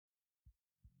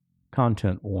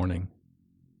Content warning.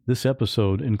 This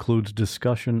episode includes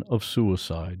discussion of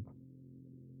suicide.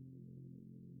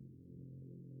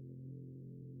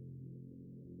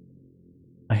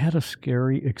 I had a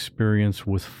scary experience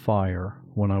with fire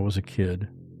when I was a kid.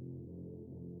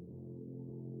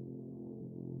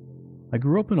 I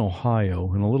grew up in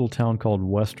Ohio in a little town called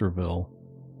Westerville.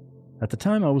 At the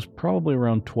time I was probably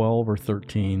around 12 or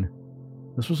 13.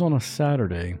 This was on a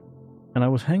Saturday, and I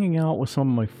was hanging out with some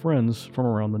of my friends from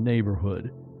around the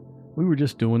neighborhood. We were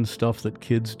just doing stuff that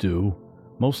kids do,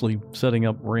 mostly setting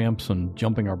up ramps and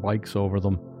jumping our bikes over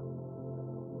them.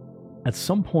 At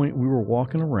some point we were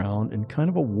walking around in kind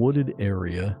of a wooded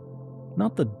area,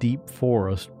 not the deep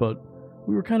forest, but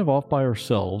we were kind of off by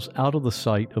ourselves, out of the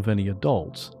sight of any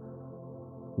adults.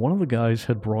 One of the guys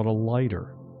had brought a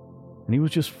lighter, and he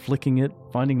was just flicking it,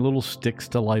 finding little sticks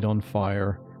to light on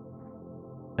fire.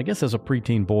 I guess as a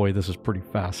preteen boy, this is pretty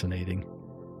fascinating.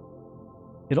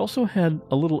 It also had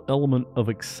a little element of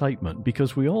excitement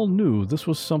because we all knew this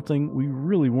was something we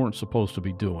really weren't supposed to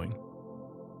be doing.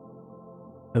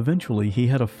 Eventually, he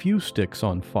had a few sticks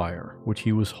on fire, which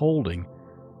he was holding,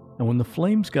 and when the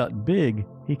flames got big,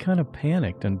 he kind of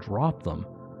panicked and dropped them.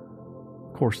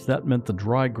 Of course, that meant the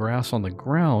dry grass on the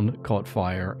ground caught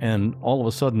fire, and all of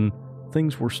a sudden,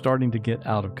 things were starting to get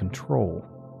out of control.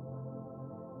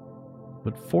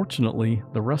 But fortunately,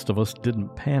 the rest of us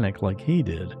didn't panic like he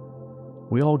did.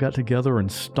 We all got together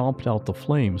and stomped out the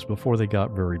flames before they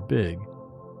got very big.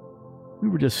 We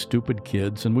were just stupid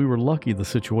kids, and we were lucky the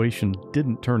situation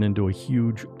didn't turn into a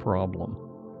huge problem.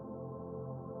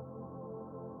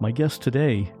 My guest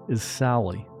today is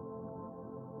Sally.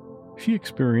 She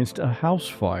experienced a house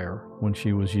fire when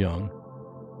she was young,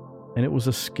 and it was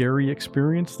a scary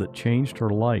experience that changed her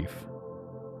life.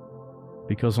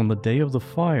 Because on the day of the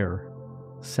fire,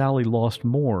 Sally lost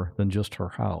more than just her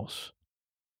house.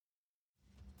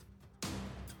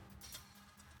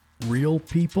 Real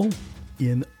people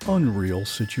in unreal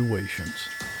situations.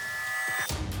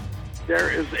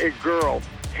 There is a girl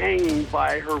hanging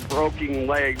by her broken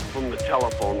leg from the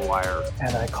telephone wire.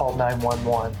 And I called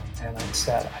 911 and I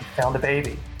said, I found a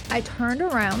baby. I turned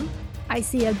around. I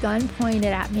see a gun pointed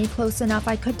at me close enough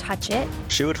I could touch it.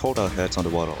 She would hold our heads on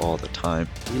the water all the time.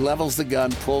 He levels the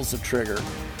gun, pulls the trigger,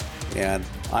 and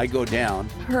I go down.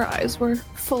 Her eyes were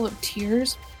full of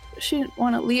tears. She didn't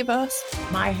want to leave us.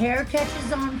 My hair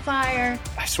catches on fire.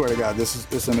 I swear to God,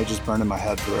 this image is burned in my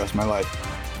head for the rest of my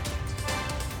life.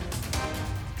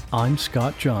 I'm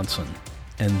Scott Johnson,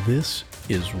 and this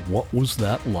is What Was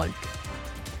That Like?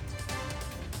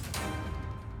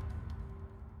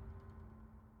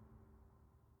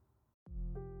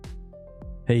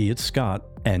 Hey, it's Scott,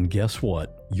 and guess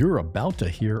what? You're about to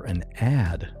hear an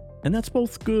ad, and that's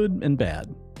both good and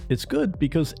bad. It's good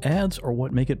because ads are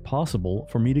what make it possible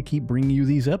for me to keep bringing you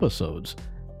these episodes,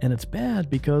 and it's bad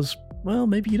because, well,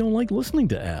 maybe you don't like listening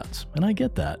to ads, and I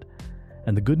get that.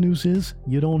 And the good news is,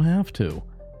 you don't have to.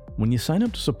 When you sign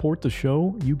up to support the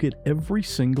show, you get every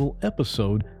single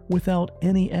episode without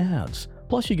any ads.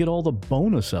 Plus, you get all the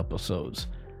bonus episodes.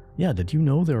 Yeah, did you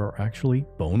know there are actually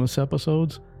bonus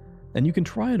episodes? And you can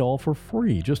try it all for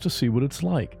free just to see what it's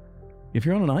like. If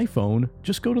you're on an iPhone,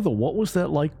 just go to the What Was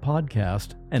That Like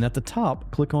podcast, and at the top,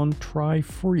 click on Try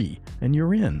Free, and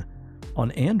you're in.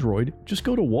 On Android, just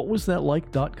go to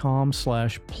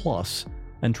whatwasthatlike.com/plus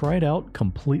and try it out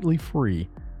completely free.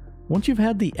 Once you've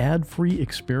had the ad-free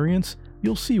experience,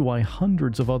 you'll see why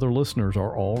hundreds of other listeners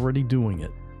are already doing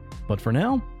it. But for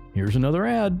now, here's another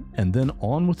ad, and then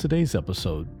on with today's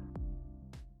episode.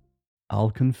 I'll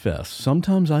confess,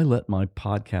 sometimes I let my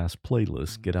podcast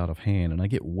playlist get out of hand and I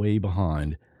get way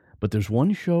behind. But there's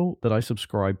one show that I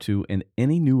subscribe to and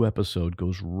any new episode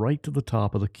goes right to the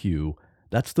top of the queue.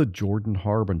 That's the Jordan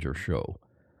Harbinger Show.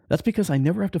 That's because I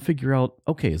never have to figure out,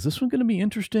 okay, is this one going to be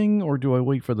interesting or do I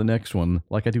wait for the next one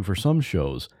like I do for some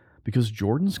shows? Because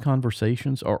Jordan's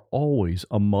conversations are always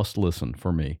a must listen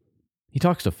for me. He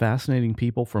talks to fascinating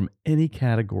people from any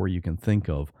category you can think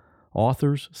of.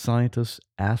 Authors, scientists,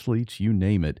 athletes, you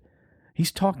name it. He's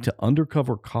talked to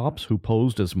undercover cops who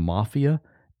posed as mafia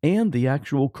and the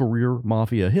actual career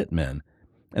mafia hitmen.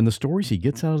 And the stories he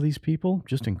gets out of these people,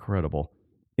 just incredible.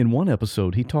 In one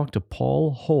episode, he talked to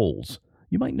Paul Holes.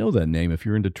 You might know that name if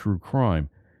you're into true crime.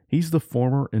 He's the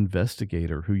former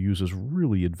investigator who uses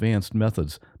really advanced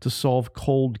methods to solve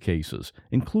cold cases,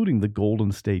 including the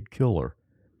Golden State Killer.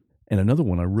 And another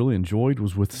one I really enjoyed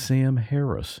was with Sam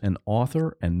Harris, an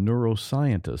author and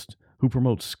neuroscientist who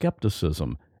promotes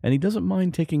skepticism, and he doesn't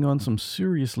mind taking on some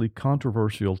seriously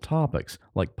controversial topics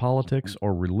like politics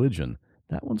or religion.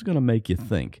 That one's going to make you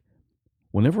think.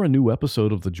 Whenever a new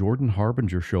episode of the Jordan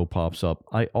Harbinger Show pops up,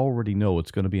 I already know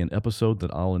it's going to be an episode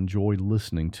that I'll enjoy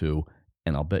listening to,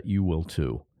 and I'll bet you will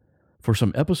too. For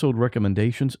some episode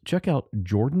recommendations, check out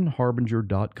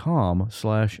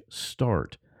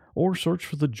jordanharbinger.com/start or search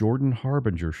for the Jordan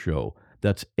Harbinger Show.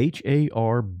 That's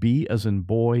HARB as in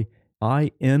boy,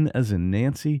 IN as in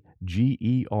Nancy,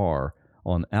 GER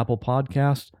on Apple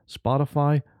Podcasts,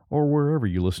 Spotify, or wherever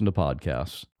you listen to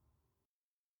podcasts.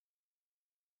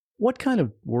 What kind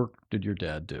of work did your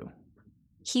dad do?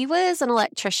 He was an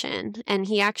electrician, and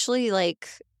he actually,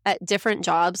 at different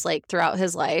jobs, throughout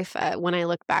his life, when I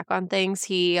look back on things,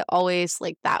 he always,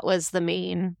 that was the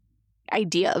main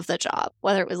idea of the job,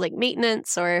 whether it was,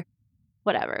 maintenance or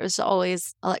whatever. It was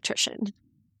always electrician.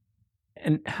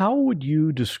 And how would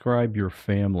you describe your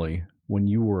family when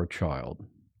you were a child?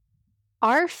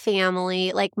 Our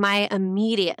family, my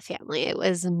immediate family, it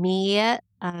was me,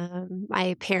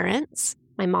 my parents,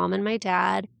 my mom and my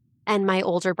dad, and my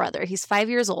older brother. He's 5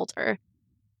 years older.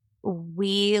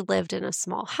 We lived in a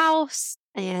small house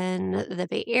in the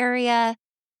Bay Area.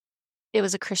 It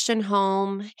was a Christian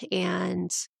home,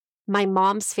 and my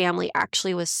mom's family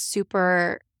actually was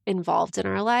super involved in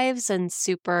our lives and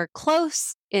super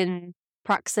close in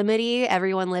proximity.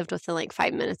 Everyone lived within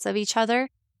 5 minutes of each other.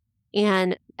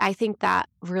 And I think that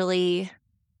really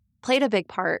played a big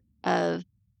part of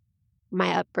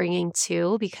my upbringing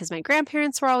too, because my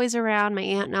grandparents were always around. My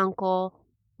aunt and uncle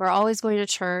were always going to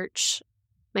church.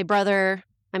 My brother,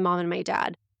 my mom, and my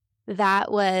dad.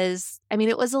 That was,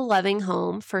 it was a loving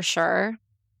home for sure,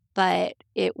 but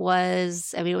it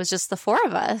was just the four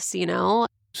of us,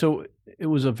 So it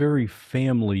was a very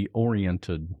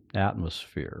family-oriented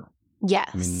atmosphere.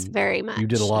 Yes, very much. You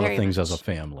did a lot of things much. as a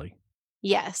family.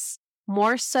 Yes.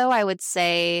 More so, I would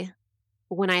say,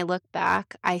 when I look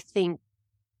back, I think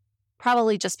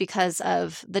probably just because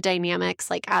of the dynamics,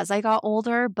 as I got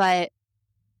older, but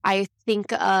I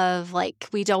think of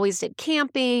we always did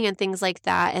camping and things like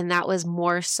that. And that was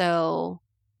more so,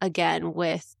 again,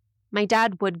 with my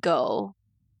dad would go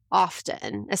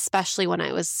often, especially when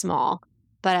I was small.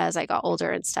 But as I got older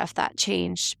and stuff, that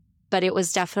changed. But it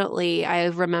was definitely, I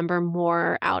remember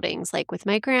more outings with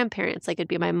my grandparents. It'd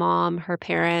be my mom, her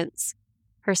parents,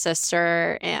 her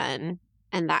sister, and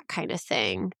that kind of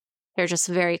thing. They're just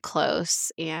very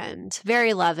close and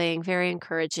very loving, very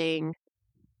encouraging.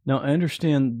 Now, I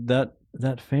understand that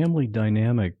family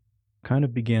dynamic kind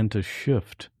of began to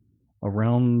shift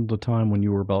around the time when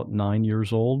you were about 9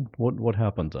 years old. What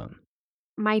happened then?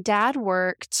 My dad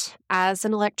worked as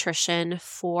an electrician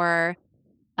for,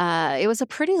 it was a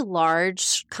pretty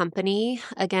large company.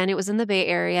 Again, it was in the Bay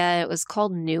Area. It was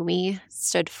called NUMMI,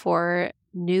 stood for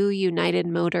New United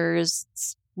Motors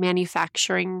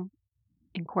Manufacturing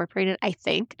Incorporated, I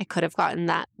think. I could have gotten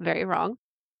that very wrong,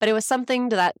 but it was something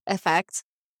to that effect.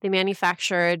 They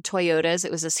manufactured Toyotas.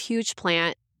 It was this huge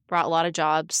plant, brought a lot of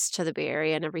jobs to the Bay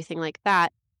Area and everything like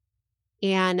that.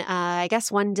 And I guess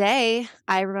one day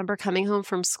I remember coming home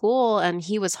from school and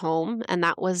he was home, and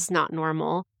that was not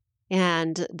normal.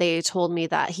 And they told me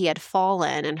that he had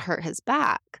fallen and hurt his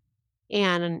back.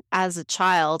 And as a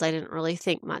child, I didn't really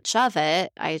think much of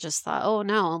it. I just thought, oh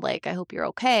no, I hope you're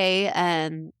okay.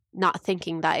 And not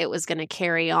thinking that it was going to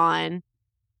carry on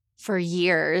for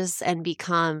years and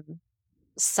become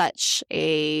such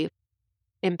a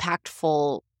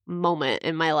impactful moment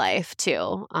in my life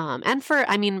too. And for,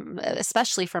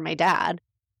 especially for my dad,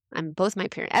 both my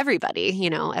parents,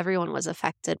 everybody, everyone was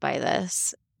affected by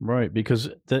this. Right, because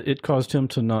it caused him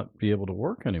to not be able to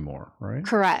work anymore, right?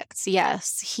 Correct.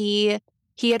 Yes. He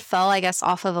had fell, I guess,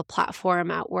 off of a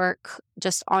platform at work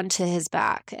just onto his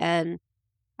back. And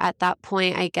at that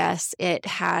point, I guess it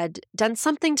had done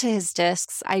something to his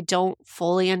discs. I don't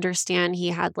fully understand. He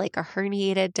had a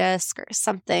herniated disc or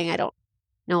something. I don't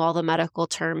know all the medical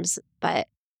terms, but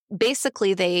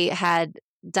basically they had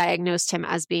diagnosed him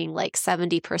as being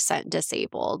 70%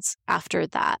 disabled after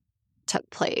that took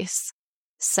place.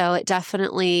 So it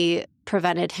definitely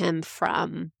prevented him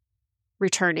from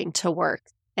returning to work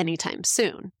anytime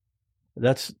soon.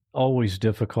 That's always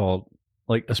difficult.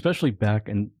 Especially back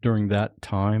during that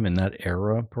time and that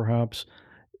era, perhaps,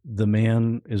 the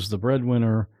man is the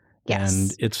breadwinner. Yes.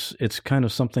 And it's kind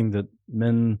of something that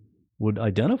men would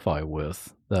identify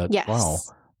with, that, yes. Wow,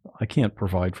 I can't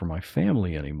provide for my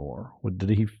family anymore.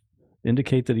 Did he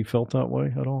indicate that he felt that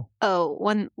way at all? Oh,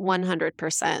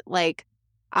 100%.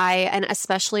 And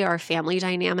especially our family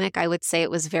dynamic, I would say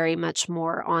it was very much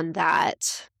more on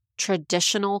that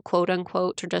traditional, quote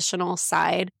unquote, traditional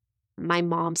side. My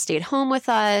mom stayed home with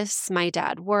us. My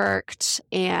dad worked,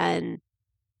 and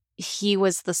he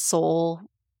was the sole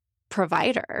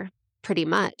provider. pretty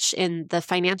much in the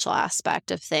financial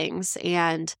aspect of things.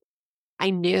 And I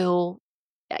knew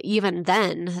even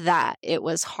then that it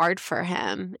was hard for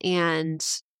him. And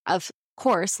of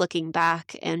course, looking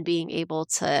back and being able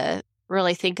to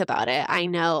really think about it, I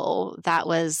know that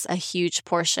was a huge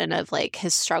portion of like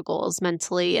his struggles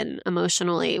mentally and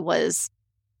emotionally was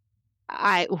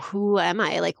who am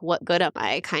I? Like, what good am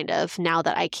I kind of now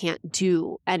that I can't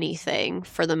do anything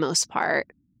for the most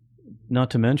part?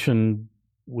 Not to mention,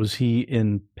 was he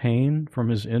in pain from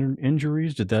his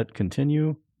injuries? Did that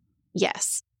continue?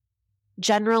 Yes.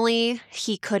 Generally,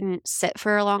 he couldn't sit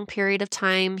for a long period of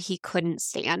time. He couldn't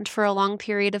stand for a long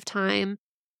period of time.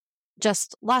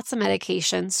 Just lots of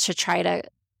medications to try to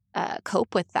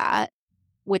cope with that,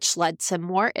 which led to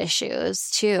more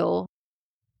issues too.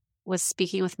 Was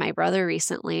speaking with my brother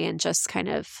recently and just kind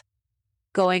of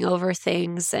going over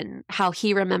things and how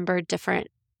he remembered different,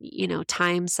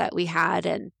 times that we had.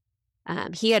 And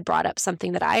he had brought up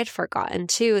something that I had forgotten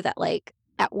too, that like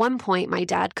at one point my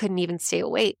dad couldn't even stay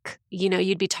awake.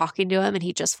 You'd be talking to him and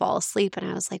he'd just fall asleep. And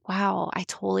I was like, wow, I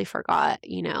totally forgot,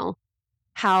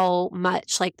 how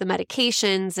much like the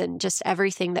medications and just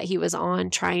everything that he was on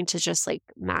trying to just like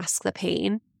mask the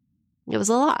pain. It was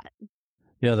a lot.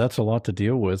 Yeah, that's a lot to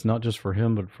deal with, not just for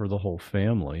him, but for the whole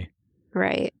family.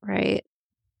 Right.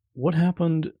 What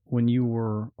happened when you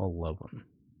were 11?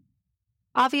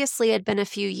 Obviously, it had been a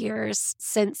few years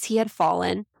since he had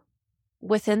fallen.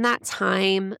 Within that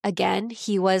time, again,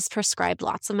 he was prescribed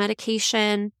lots of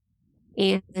medication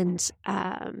and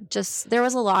just there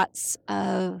was a lots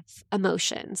of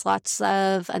emotions, lots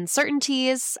of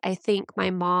uncertainties. I think my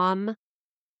mom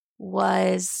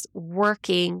was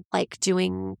working, like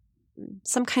doing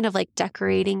some kind of like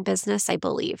decorating business, I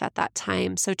believe, at that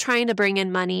time. So trying to bring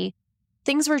in money,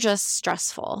 things were just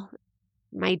stressful.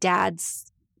 My dad's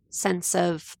sense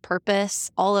of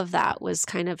purpose, all of that was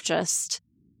kind of just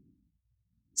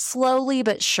slowly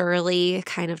but surely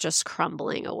kind of just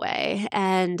crumbling away.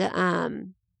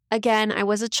 And again, I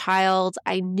was a child.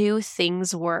 I knew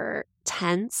things were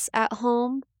tense at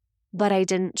home, but I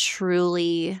didn't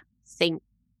truly think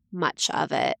much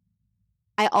of it.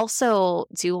 I also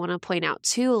do want to point out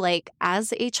too, like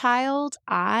as a child,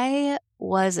 I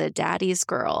was a daddy's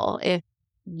girl. If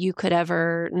you could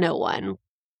ever know one,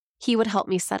 he would help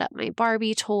me set up my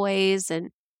Barbie toys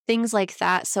and things like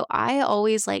that. So I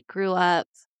always like grew up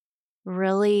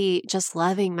really just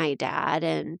loving my dad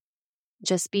and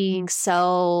just being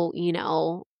so,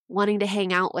 wanting to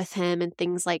hang out with him and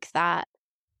things like that.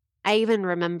 I even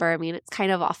remember, it's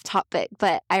kind of off topic,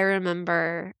 but I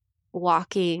remember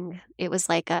walking. It was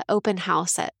like an open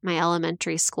house at my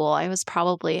elementary school. I was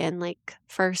probably in like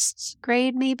first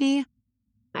grade, maybe.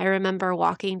 I remember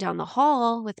walking down the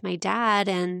hall with my dad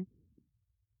and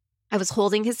I was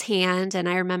holding his hand. And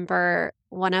I remember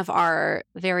one of our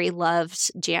very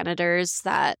loved janitors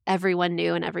that everyone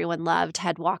knew and everyone loved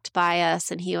had walked by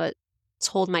us. And he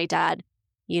told my dad,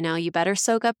 you better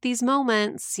soak up these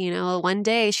moments. One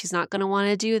day she's not going to want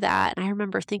to do that. And I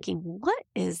remember thinking, what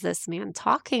is this man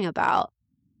talking about?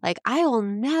 Like, I will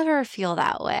never feel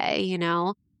that way,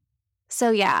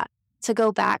 So yeah, to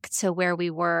go back to where we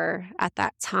were at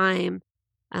that time,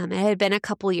 it had been a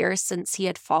couple years since he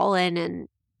had fallen and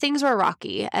things were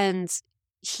rocky and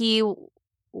he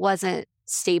wasn't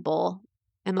stable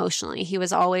emotionally. He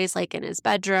was always like in his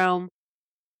bedroom.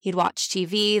 He'd watch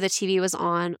TV. The TV was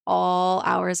on all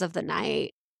hours of the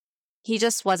night. He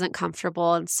just wasn't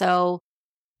comfortable. And so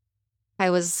I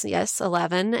was,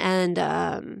 11.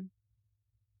 And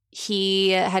he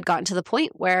had gotten to the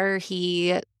point where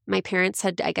my parents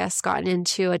had, I guess, gotten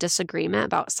into a disagreement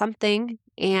about something.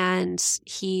 And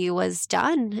he was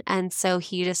done. And so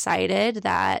he decided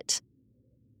that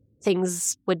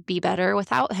things would be better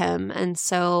without him. And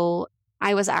so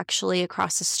I was actually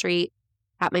across the street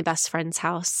at my best friend's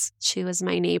house. She was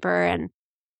my neighbor and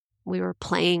we were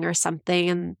playing or something.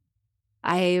 And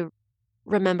I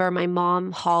remember my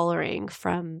mom hollering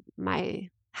from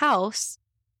my house.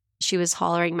 She was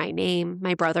hollering my name.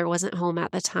 My brother wasn't home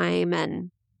at the time and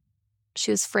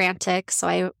she was frantic. So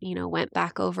I, went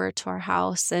back over to our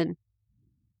house. And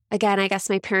again, I guess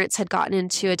my parents had gotten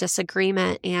into a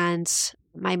disagreement and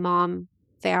my mom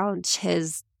found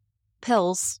his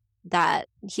pills that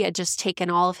he had just taken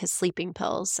all of his sleeping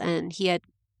pills and he had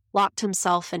locked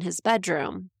himself in his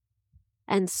bedroom.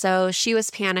 And so she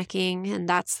was panicking. And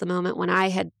that's the moment when I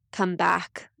had come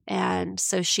back. And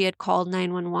so she had called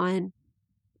 911.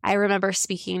 I remember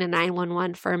speaking to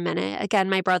 911 for a minute. Again,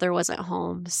 my brother wasn't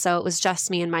home. So it was just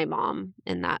me and my mom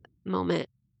in that moment.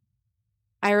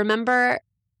 I remember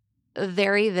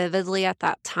very vividly at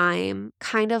that time,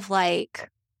 kind of like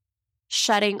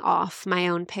shutting off my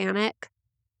own panic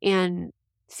and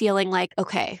feeling like,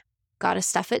 okay, got to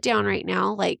stuff it down right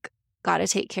now. Like, got to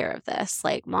take care of this.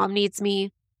 Like, mom needs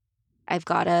me. I've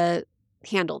got to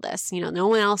handle this. No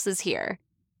one else is here.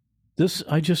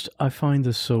 I find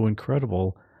this so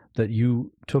incredible that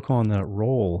you took on that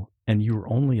role and you were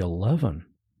only 11.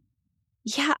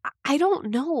 Yeah, I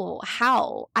don't know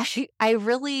how. I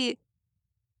really,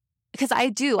 because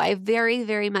I very,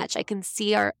 very much, I can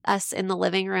see us in the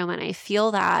living room and I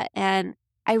feel that. And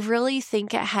I really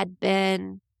think it had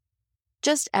been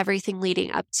just everything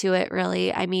leading up to it,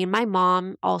 really. I mean, my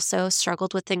mom also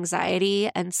struggled with anxiety.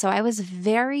 And so I was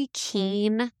very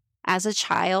keen as a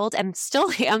child and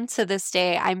still am to this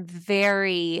day. I'm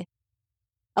very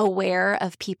aware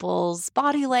of people's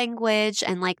body language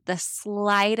and like the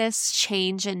slightest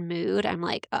change in mood. I'm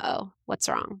like, uh-oh, what's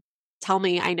wrong? Tell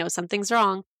me I know something's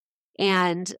wrong.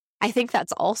 And I think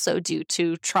that's also due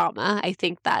to trauma. I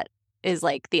think that is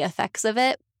like the effects of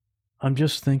it. I'm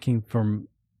just thinking from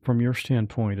your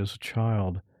standpoint as a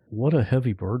child, what a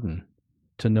heavy burden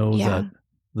to know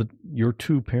that your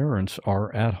two parents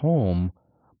are at home,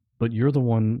 but you're the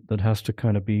one that has to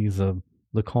kind of be the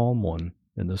calm one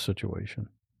in this situation.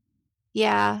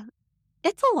 Yeah,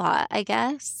 it's a lot, I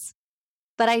guess.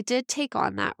 But I did take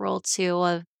on that role too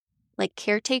of like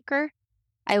caretaker.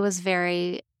 I was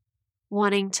very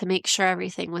wanting to make sure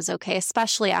everything was okay,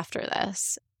 especially after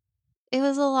this. It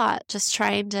was a lot just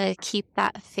trying to keep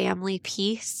that family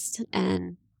peace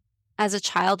and as a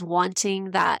child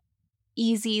wanting that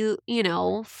easy,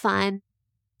 fun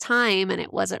time, and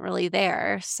it wasn't really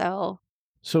there. So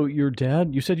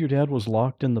you said your dad was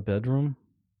locked in the bedroom?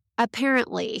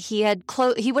 Apparently, he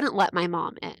wouldn't let my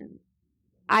mom in.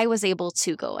 I was able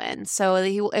to go in, so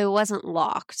it wasn't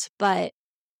locked, but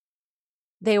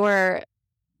they were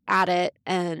at it.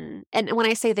 And when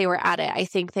I say they were at it, I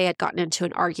think they had gotten into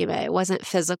an argument. It wasn't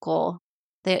physical.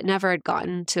 They had never had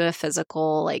gotten to a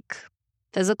physical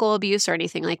abuse or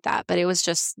anything like that, but it was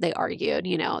just, they argued,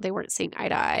 they weren't seeing eye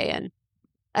to eye. And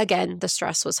again, the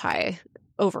stress was high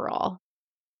overall.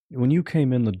 When you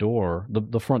came in the door,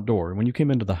 the front door, when you came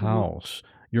into the house,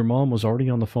 your mom was already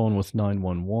on the phone with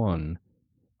 911.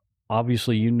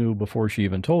 Obviously, you knew before she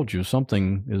even told you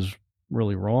something is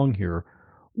really wrong here.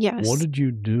 Yes. What did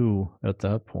you do at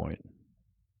that point?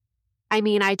 I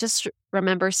mean, I just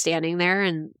remember standing there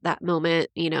in that moment,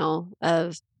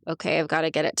 of, okay, I've got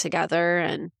to get it together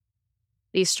and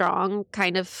be strong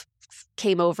kind of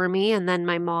came over me. And then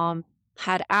my mom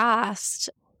had asked,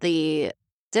 the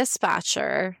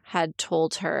dispatcher had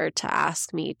told her to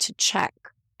ask me to check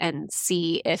and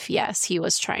see if, yes, he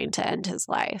was trying to end his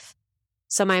life.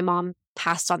 So my mom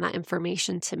passed on that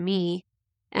information to me.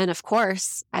 And of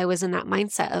course, I was in that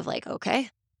mindset of like, okay,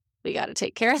 we got to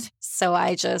take care of this. So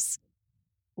I just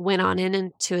went on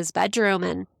into his bedroom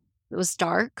and it was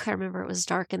dark. I remember it was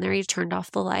dark in there. He turned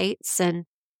off the lights and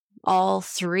all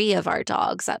 3 of our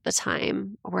dogs at the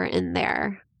time were in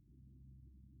there.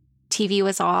 TV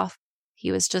was off.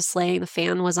 He was just the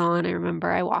fan was on. I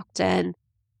remember I walked in.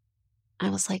 I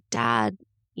was like, Dad,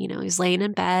 he's laying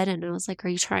in bed. And I was like, are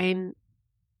you trying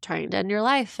to end your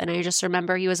life? And I just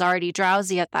remember he was already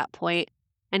drowsy at that point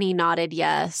and he nodded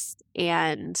yes.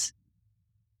 And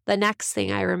the next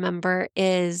thing I remember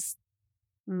is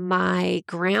my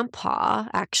grandpa,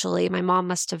 actually, my mom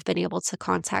must have been able to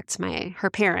contact her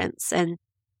parents, and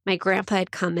my grandpa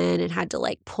had come in and had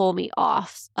to pull me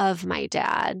off of my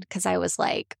dad because I was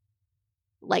like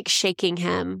shaking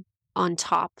him on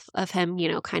top of him,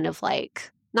 kind of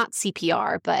not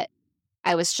CPR, but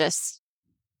I was just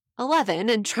 11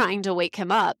 and trying to wake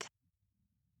him up.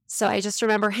 So I just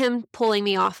remember him pulling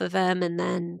me off of him, and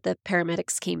then the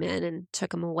paramedics came in and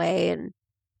took him away, and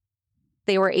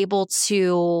they were able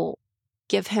to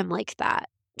give him that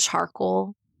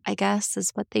charcoal, I guess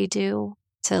is what they do,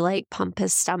 to pump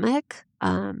his stomach,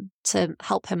 to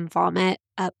help him vomit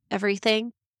up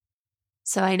everything.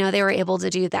 So I know they were able to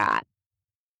do that.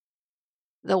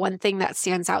 The one thing that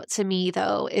stands out to me,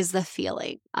 though, is the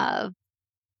feeling of,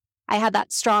 I had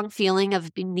that strong feeling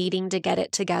of needing to get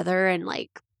it together and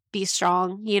be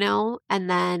strong, And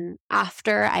then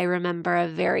after, I remember a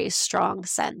very strong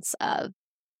sense of,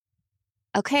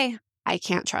 okay, I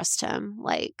can't trust him.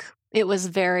 It was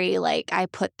very I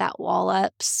put that wall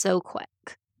up so quick.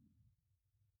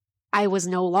 I was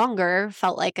no longer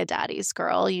felt like a daddy's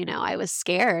girl. I was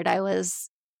scared. I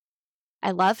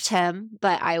loved him,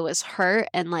 but I was hurt.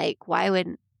 And why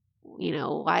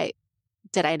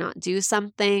did I not do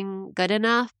something good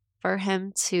enough for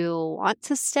him to want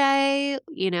to stay?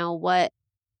 What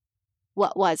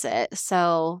was it?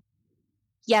 So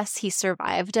yes, he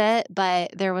survived it,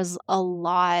 but there was a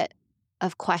lot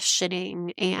of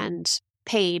questioning and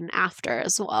pain after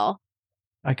as well.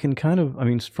 I can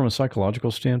from a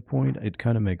psychological standpoint, it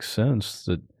kind of makes sense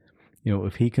that,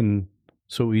 if he can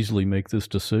so easily make this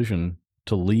decision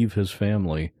to leave his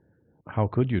family, how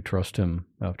could you trust him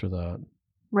after that?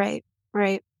 Right.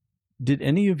 Did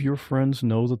any of your friends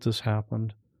know that this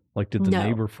happened? Like, did the No.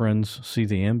 neighbor friends see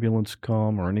the ambulance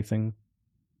come or anything?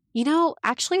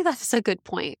 Actually, that's a good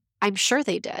point. I'm sure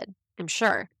they did. I'm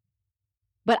sure.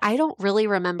 But I don't really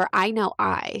remember. I know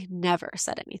I never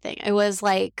said anything. It was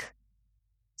like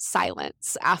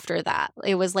silence after that.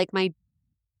 It was like my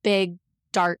big,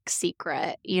 dark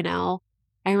secret,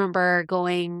 I remember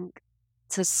going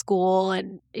to school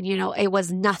and it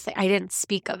was nothing. I didn't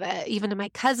speak of it. Even to my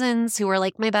cousins who were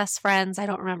like my best friends, I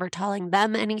don't remember telling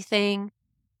them anything.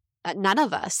 None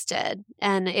of us did.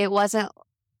 And it wasn't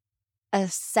a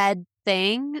said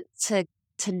thing to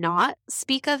not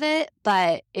speak of it,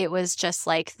 but it was just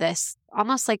like this,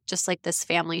 almost like just like this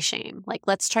family shame. Like,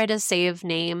 let's try to save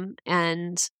name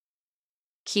and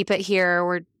keep it here.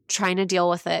 We're trying to deal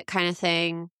with it kind of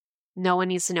thing. No one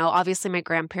needs to know. Obviously, my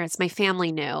grandparents, my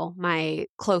family knew, my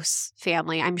close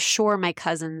family. I'm sure my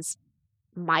cousins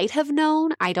might have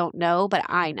known. I don't know, but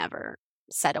I never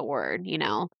said a word,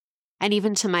 And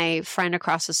even to my friend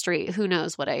across the street, who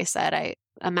knows what I said? I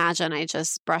imagine I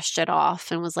just brushed it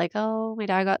off and was like, oh, my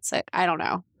dad got sick. I don't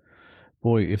know.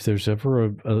 Boy, if there's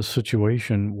ever a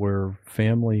situation where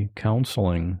family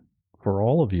counseling for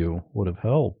all of you would have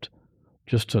helped,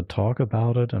 just to talk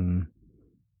about it and,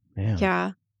 man.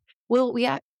 Yeah. Well, we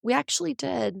actually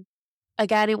did.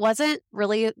 Again, it wasn't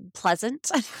really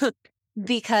pleasant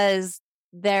because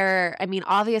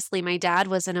obviously my dad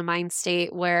was in a mind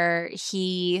state where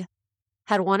he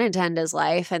had wanted to end his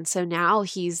life. And so now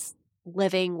he's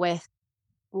living with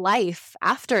life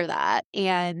after that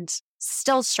and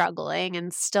still struggling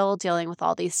and still dealing with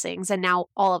all these things. And now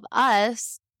all of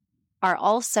us are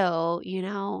also,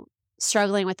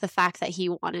 struggling with the fact that he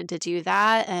wanted to do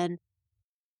that and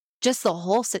just the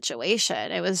whole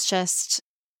situation. It was just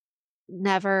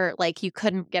never like you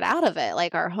couldn't get out of it.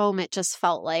 Like our home, it just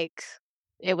felt like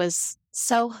it was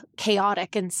so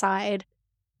chaotic inside.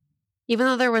 Even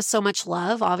though there was so much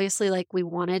love, obviously, like we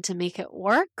wanted to make it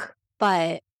work,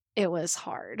 but it was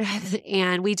hard.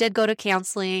 And we did go to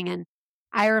counseling. And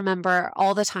I remember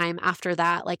all the time after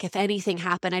that, like if anything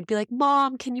happened, I'd be like,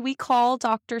 Mom, we call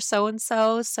Dr.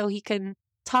 So-and-so so he can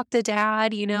talk to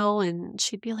Dad, And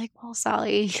she'd be like, well,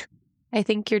 Sally, I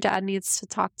think your dad needs to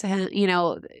talk to him.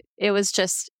 It was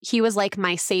just, he was like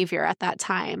my savior at that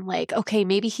time. Like, okay,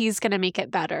 maybe he's going to make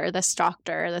it better, this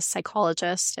doctor, this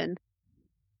psychologist. And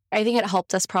I think it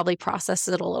helped us probably process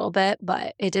it a little bit,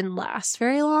 but it didn't last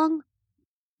very long.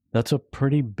 That's a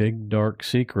pretty big, dark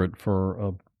secret for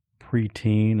a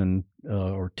preteen and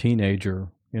or teenager,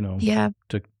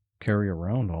 to carry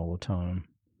around all the time.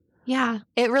 Yeah,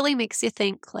 it really makes you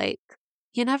think, like,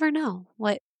 you never know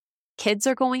what kids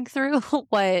are going through,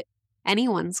 what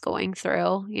anyone's going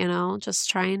through, just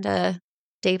trying to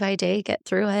day by day get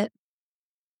through it.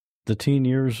 The teen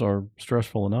years are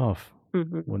stressful enough.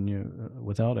 Mm-hmm. When you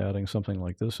without adding something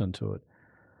like this into it.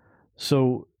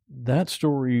 So that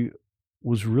story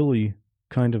was really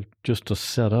kind of just to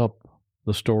set up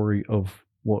the story of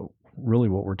what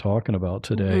we're talking about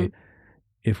today. Mm-hmm.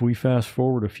 If we fast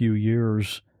forward a few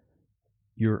years,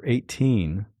 you're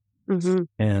 18, mm-hmm.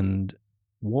 and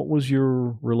what was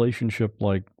your relationship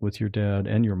like with your dad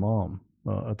and your mom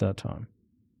at that time?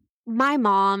 My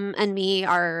mom and me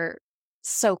are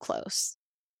so close.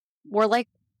 We're like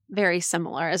very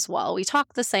similar as well. We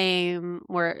talk the same.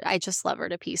 I just love her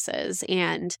to pieces.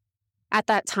 And at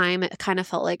that time, it kind of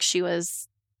felt like she was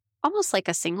almost like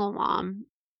a single mom.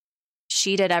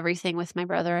 She did everything with my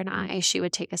brother and I. She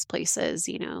would take us places,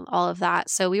 all of that.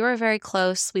 So we were very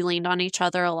close. We leaned on each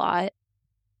other a lot.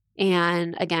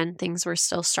 And again, things were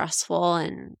still stressful.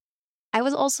 And I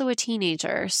was also a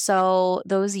teenager. So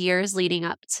those years leading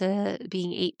up to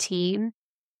being 18,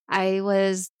 I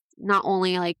was not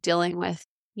only like dealing with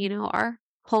our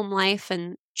home life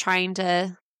and trying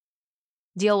to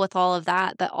deal with all of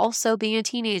that, but also being a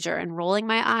teenager and rolling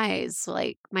my eyes.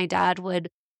 Like my dad would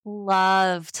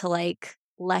love to like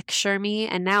lecture me.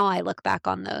 And now I look back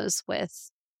on those with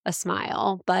a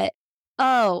smile, but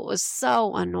it was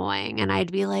so annoying. And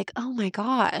I'd be like, oh my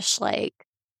gosh, like,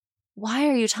 why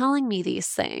are you telling me these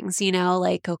things?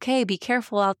 Like, okay, be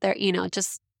careful out there,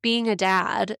 just being a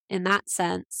dad in that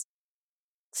sense.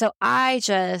 So I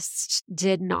just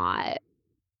did not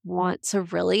want to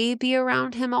really be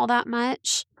around him all that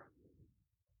much.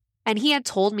 And he had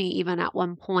told me even at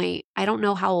one point, I don't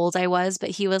know how old I was, but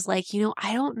he was like,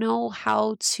 I don't know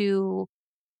how to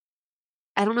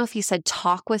I don't know if he said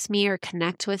talk with me or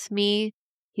connect with me.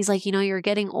 He's like, you're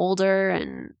getting older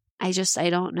and I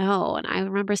don't know. And I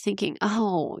remember thinking,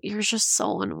 oh, you're just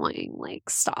so annoying.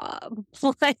 Like, stop.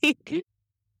 Like,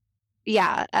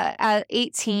 yeah, at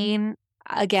 18,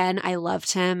 again, I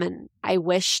loved him and I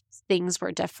wished things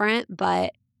were different,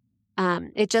 but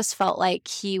it just felt like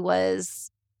he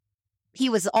was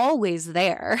always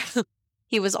there.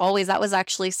 That was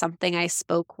actually something I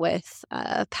spoke with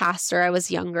a pastor. I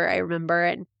was younger, I remember,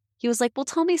 and he was like, well,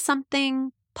 tell me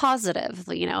something positive,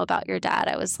 about your dad.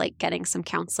 I was like getting some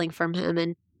counseling from him,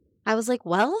 and I was like,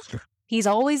 well, he's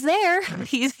always there.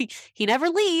 He never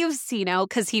leaves,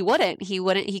 because he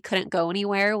couldn't go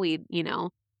anywhere.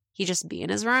 He'd just be in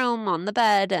his room on the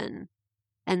bed,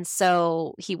 and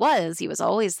so he was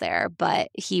always there, but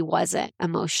he wasn't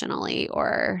emotionally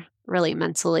or really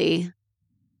mentally.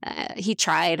 He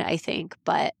tried, I think,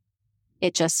 but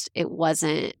it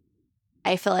wasn't.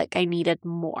 I feel like I needed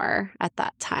more at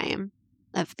that time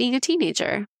of being a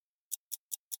teenager.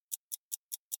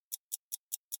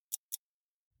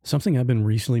 Something I've been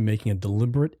recently making a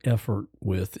deliberate effort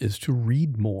with is to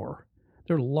read more.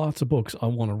 There are lots of books I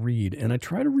want to read, and I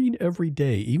try to read every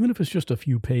day, even if it's just a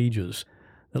few pages.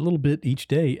 That little bit each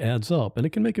day adds up, and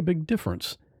it can make a big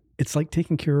difference. It's like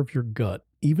taking care of your gut.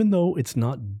 Even though it's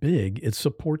not big, it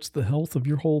supports the health of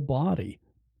your whole body.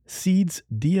 Seed's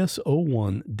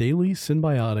DS-01 Daily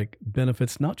Synbiotic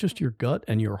benefits not just your gut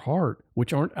and your heart,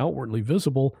 which aren't outwardly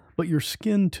visible, but your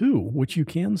skin too, which you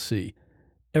can see.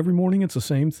 Every morning it's the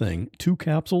same thing, 2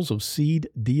 capsules of Seed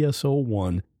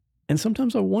DS-01. And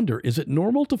sometimes I wonder, is it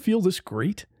normal to feel this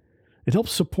great? It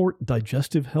helps support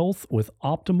digestive health with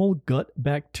optimal gut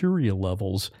bacteria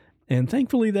levels. And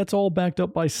thankfully, that's all backed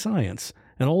up by science,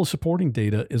 and all the supporting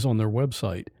data is on their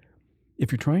website.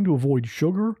 If you're trying to avoid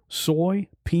sugar, soy,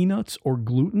 peanuts, or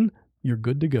gluten, you're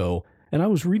good to go. And I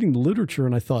was reading the literature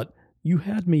and I thought, you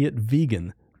had me at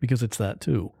vegan, because it's that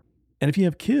too. And if you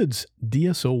have kids,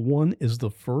 DS-01 is the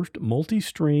first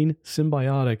multi-strain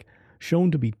symbiotic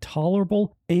shown to be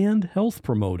tolerable and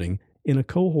health-promoting in a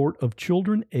cohort of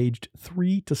children aged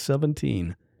 3 to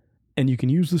 17. And you can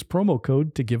use this promo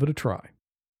code to give it a try.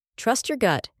 Trust your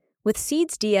gut with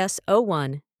Seed's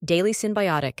DS-01 Daily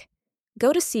Synbiotic.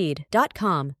 Go to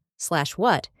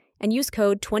seed.com/what and use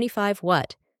code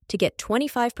 25what to get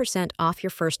 25% off your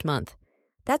first month.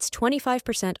 That's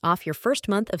 25% off your first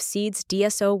month of Seed's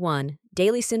DS-01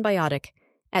 Daily Synbiotic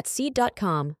at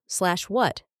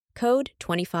seed.com/what, code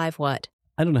 25what.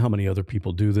 I don't know how many other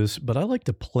people do this, but I like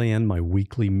to plan my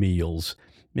weekly meals.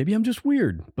 Maybe I'm just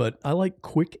weird, but I like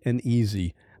quick and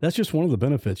easy. That's just one of the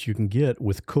benefits you can get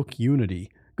with Cook Unity.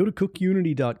 Go to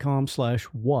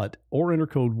cookunity.com/what or enter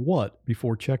code WHAT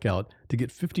before checkout to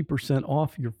get 50%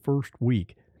 off your first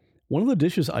week. One of the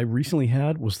dishes I recently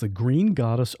had was the Green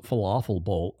Goddess Falafel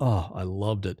Bowl. Oh, I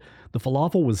loved it. The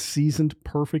falafel was seasoned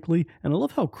perfectly, and I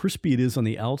love how crispy it is on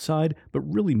the outside, but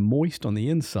really moist on the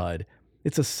inside.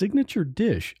 It's a signature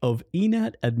dish of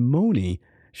Einat Admoni.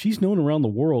 She's known around the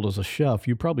world as a chef.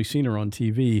 You've probably seen her on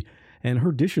TV. And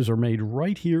her dishes are made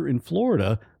right here in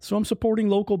Florida, so I'm supporting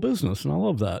local business, and I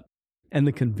love that. And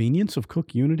the convenience of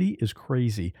Cook Unity is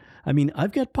crazy. I mean,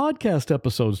 I've got podcast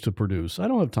episodes to produce. I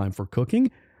don't have time for cooking.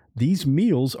 These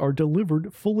meals are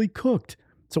delivered fully cooked.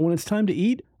 So when it's time to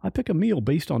eat, I pick a meal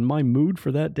based on my mood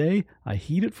for that day, I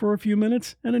heat it for a few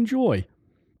minutes, and enjoy.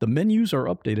 The menus are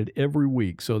updated every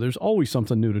week, so there's always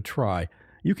something new to try.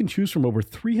 You can choose from over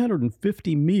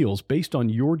 350 meals based on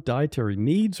your dietary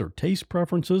needs or taste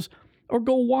preferences, or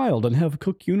go wild and have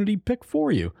Cook Unity pick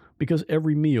for you, because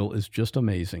every meal is just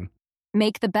amazing.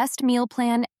 Make the best meal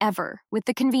plan ever with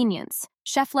the convenience,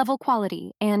 chef-level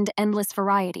quality, and endless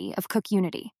variety of Cook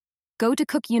Unity. Go to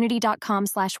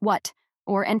cookunity.com/what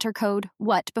or enter code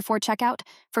WHAT before checkout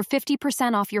for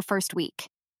 50% off your first week.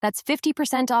 That's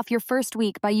 50% off your first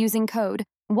week by using code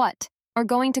WHAT or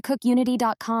going to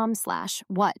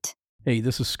cookunity.com/what. Hey,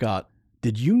 this is Scott.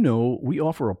 Did you know we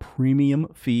offer a premium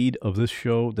feed of this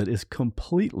show that is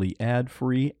completely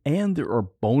ad-free, and there are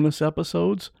bonus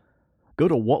episodes? Go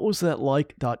to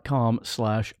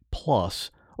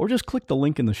whatwasthatlike.com/plus or just click the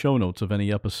link in the show notes of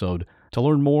any episode to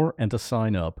learn more and to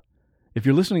sign up. If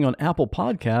you're listening on Apple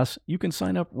Podcasts, you can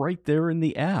sign up right there in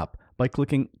the app by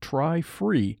clicking Try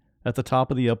Free at the top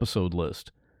of the episode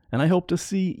list. And I hope to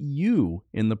see you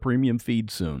in the premium feed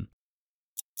soon.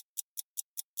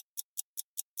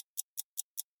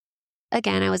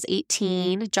 Again, I was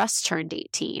 18, just turned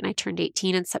 18. I turned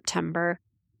 18 in September,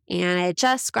 and I had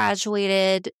just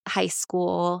graduated high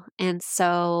school. And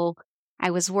so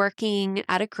I was working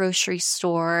at a grocery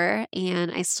store, and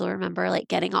I still remember like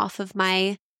getting off of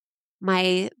my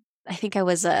I think I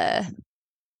was a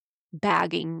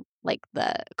bagging, like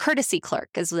the courtesy clerk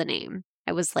is the name.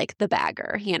 I was like the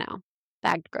bagger,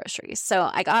 bagged groceries. So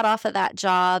I got off of that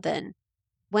job and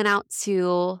went out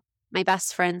to my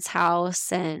best friend's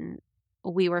house, and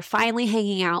we were finally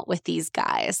hanging out with these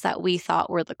guys that we thought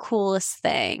were the coolest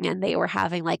thing. And they were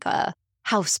having like a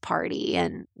house party,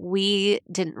 and we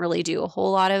didn't really do a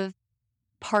whole lot of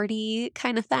party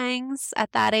kind of things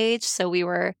at that age. So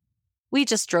we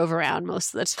just drove around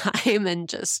most of the time and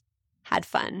just had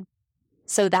fun.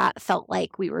 So that felt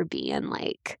like we were being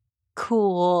like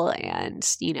cool and,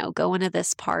 going to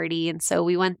this party. And so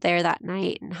we went there that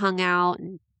night and hung out,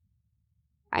 and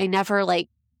I never like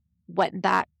went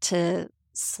back to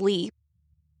sleep.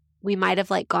 We might have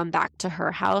like gone back to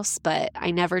her house, but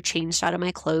I never changed out of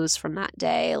my clothes from that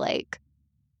day. Like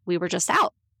we were just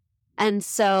out. And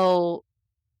so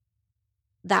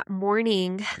that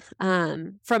morning,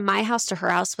 from my house to her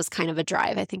house was kind of a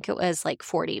drive. I think it was like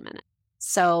 40 minutes.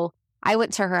 So I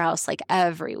went to her house like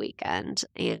every weekend,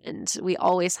 and we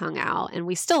always hung out, and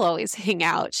we still always hang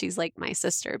out. She's like my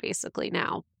sister basically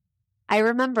now. I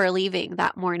remember leaving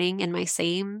that morning in my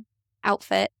same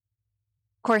outfit.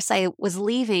 Of course, I was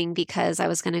leaving because I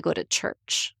was going to go to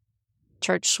church.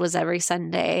 Church was every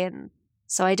Sunday, and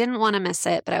so I didn't want to miss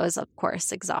it, but I was, of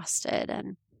course, exhausted.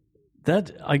 And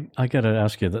that, I got to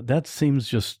ask you, that seems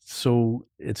just so,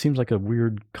 it seems like a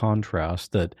weird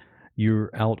contrast that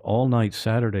you're out all night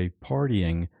Saturday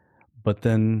partying, but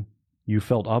then you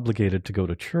felt obligated to go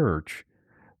to church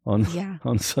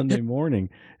on Sunday morning.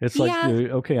 It's like,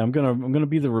 okay, I'm gonna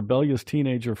be the rebellious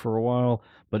teenager for a while,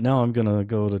 but now I'm gonna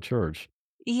go to church.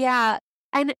 Yeah.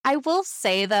 And I will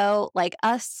say though, like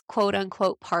us quote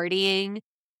unquote partying,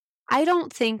 I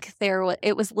don't think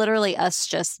it was literally us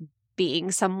just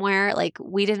being somewhere. Like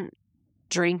we didn't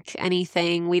drink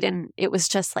anything. It was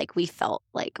just like we felt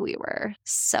like we were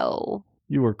so.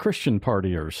 You were Christian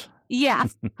partiers. Yeah,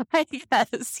 I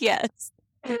guess, yes.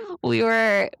 We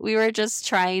were just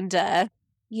trying to,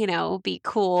 be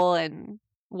cool and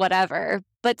whatever.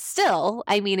 But still,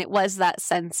 I mean, it was that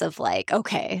sense of like,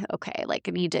 okay, like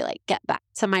I need to like get back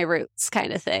to my roots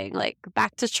kind of thing, like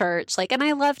back to church. Like, and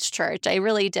I loved church. I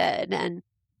really did.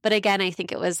 But again, I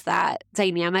think it was that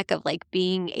dynamic of like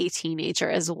being a teenager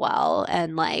as well.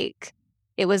 And like,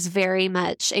 it was very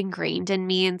much ingrained in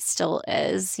me and still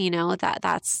is,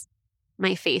 that's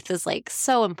my faith is like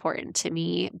so important to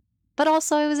me. But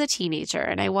also I was a teenager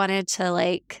and I wanted to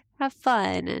like have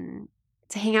fun and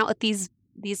to hang out with these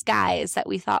guys that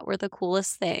we thought were the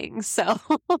coolest thing. So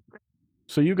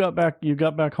you got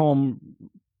back home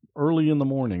early in the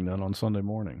morning then on Sunday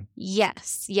morning.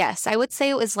 Yes. I would say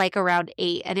it was like around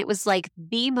 8, and it was like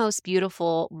the most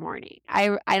beautiful morning.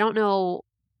 I don't know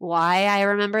why I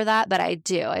remember that, but I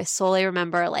do. I solely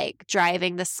remember like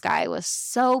driving. The sky was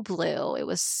so blue. It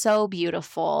was so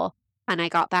beautiful. And I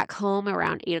got back home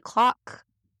around 8 o'clock.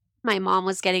 My mom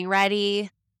was getting ready.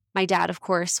 My dad, of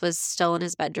course, was still in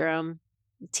his bedroom.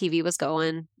 The TV was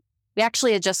going. We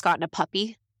actually had just gotten a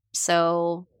puppy.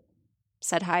 So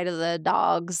said hi to the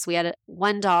dogs. We had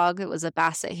one dog. It was a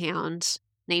basset hound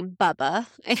named Bubba.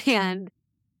 And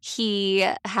he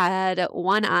had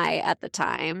one eye at the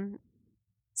time.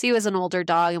 So he was an older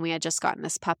dog and we had just gotten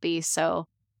this puppy. So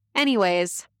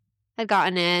anyways, I'd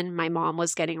gotten in. My mom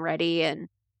was getting ready. And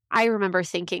I remember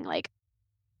thinking like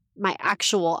my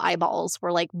actual eyeballs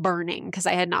were like burning because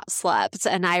I had not slept.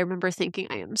 And I remember thinking,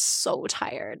 I am so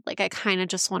tired. Like I kind of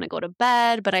just want to go to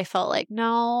bed, but I felt like,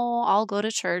 no, I'll go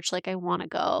to church. Like I want to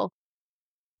go.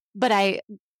 But I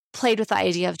played with the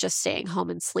idea of just staying home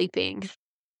and sleeping.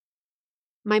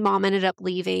 My mom ended up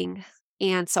leaving.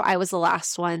 And so I was the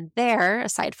last one there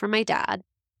aside from my dad.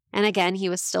 And again, he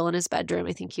was still in his bedroom.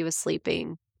 I think he was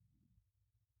sleeping.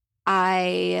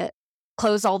 I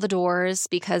closed all the doors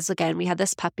because, again, we had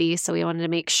this puppy, so we wanted to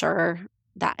make sure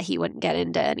that he wouldn't get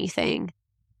into anything.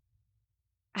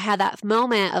 I had that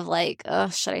moment of like, oh,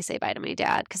 should I say bye to my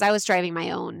dad? Because I was driving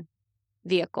my own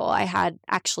vehicle. I had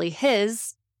actually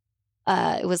his,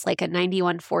 it was like a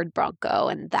 91 Ford Bronco,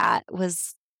 and that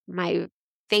was my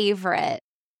favorite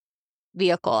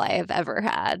vehicle I have ever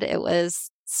had. It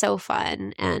was so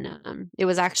fun, and it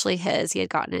was actually his. He had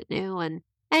gotten it new, and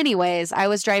anyways, I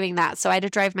was driving that, so I had to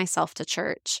drive myself to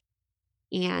church.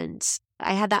 And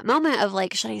I had that moment of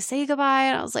like, should I say goodbye?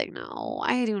 And I was like, no,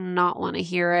 I do not want to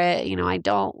hear it. I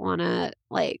don't want to,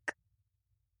 like,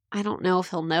 I don't know if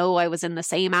he'll know I was in the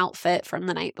same outfit from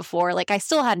the night before. Like, I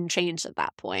still hadn't changed at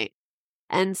that point.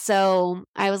 And so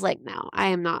I was like, no, I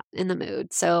am not in the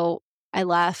mood. So I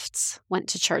left, went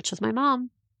to church with my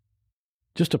mom.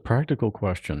 Just a practical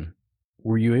question.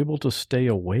 Were you able to stay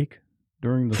awake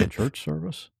during the church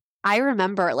service? I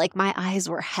remember like my eyes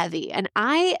were heavy, and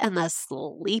I am a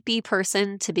sleepy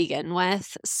person to begin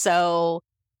with. So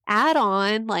add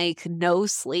on like no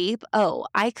sleep. Oh,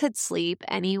 I could sleep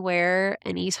anywhere,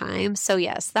 anytime. So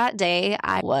yes, that day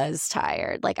I was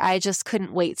tired. Like I just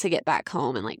couldn't wait to get back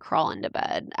home and like crawl into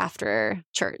bed after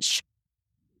church.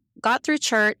 Got through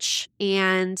church,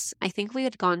 and I think we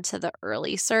had gone to the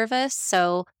early service.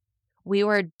 So we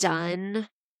were done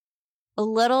a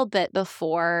little bit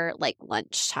before like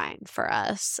lunchtime for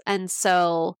us. And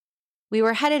so we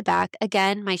were headed back.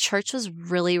 Again, my church was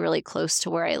really, really close to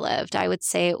where I lived. I would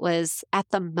say it was at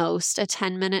the most a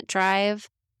 10-minute drive.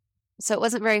 So it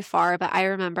wasn't very far, but I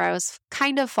remember I was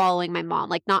kind of following my mom,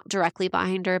 like not directly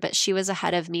behind her, but she was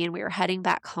ahead of me, and we were heading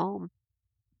back home.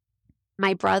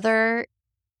 My brother,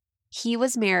 he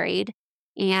was married,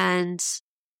 and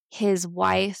his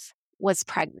wife was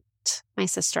pregnant, my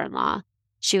sister-in-law.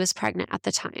 She was pregnant at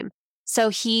the time. So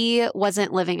he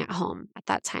wasn't living at home at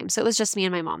that time. So it was just me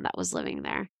and my mom that was living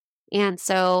there. And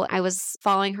so I was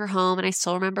following her home, and I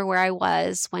still remember where I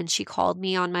was when she called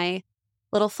me on my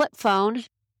little flip phone.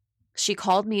 She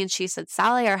called me and she said,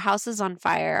 "Sally, our house is on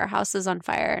fire. Our house is on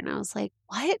fire." And I was like,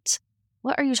 "What?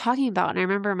 What are you talking about?" And I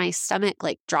remember my stomach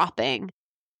like dropping.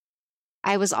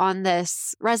 I was on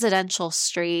this residential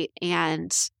street,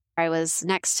 and I was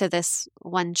next to this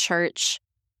one church,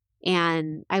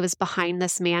 and I was behind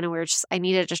this man, and I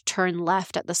needed to turn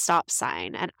left at the stop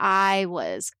sign. And I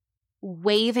was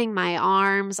waving my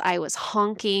arms. I was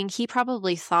honking. He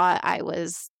probably thought I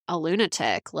was a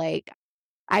lunatic. Like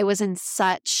I was in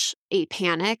such a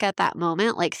panic at that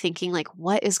moment, like thinking like,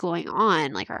 what is going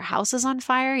on? Like our house is on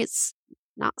fire. It's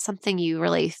not something you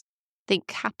really think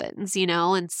happens, you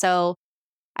know? And so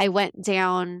I went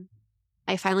down,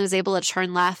 I finally was able to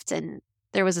turn left, and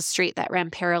there was a street that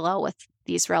ran parallel with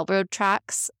these railroad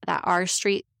tracks that our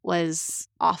street was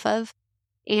off of.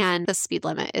 And the speed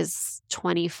limit is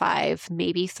 25,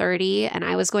 maybe 30. And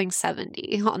I was going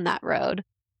 70 on that road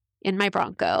in my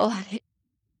Bronco.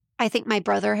 I think my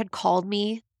brother had called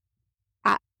me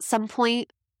at some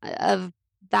point of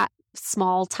that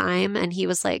small time. And he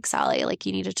was like, "Sally, like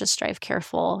you need to just drive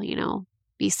careful, you know,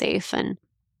 be safe."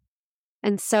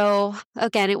 And so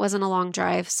again, it wasn't a long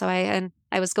drive. So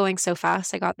I was going so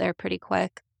fast. I got there pretty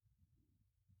quick.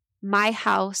 My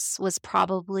house was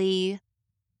probably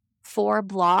 4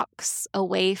 blocks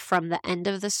away from the end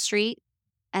of the street.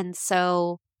 And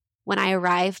so when I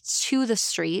arrived to the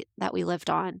street that we lived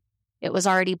on, it was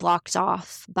already blocked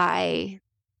off by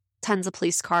tons of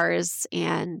police cars,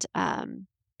 and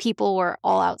people were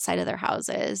all outside of their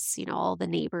houses, you know, all the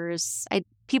neighbors.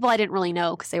 People I didn't really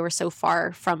know because they were so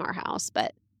far from our house,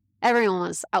 but everyone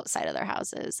was outside of their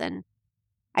houses, and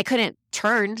I couldn't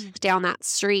turn down that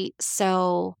street.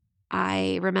 So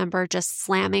I remember just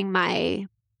slamming my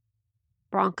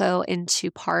Bronco into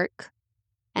park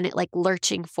and it like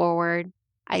lurching forward.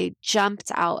 I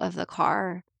jumped out of the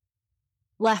car,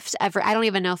 I don't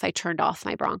even know if I turned off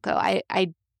my Bronco.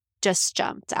 I just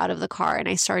jumped out of the car, and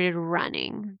I started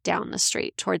running down the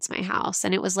street towards my house.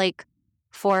 And it was like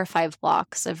 4 or 5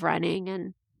 blocks of running,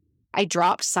 and I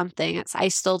dropped something. I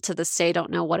still to this day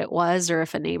don't know what it was, or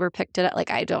if a neighbor picked it up.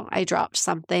 Like I dropped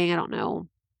something. I don't know.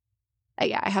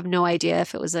 I have no idea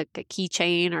if it was like a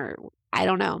keychain or I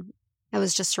don't know. I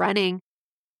was just running.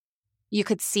 You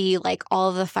could see like all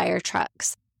of the fire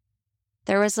trucks.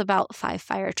 There was about 5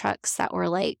 fire trucks that were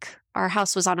like, our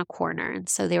house was on a corner. And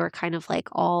so they were kind of like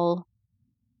all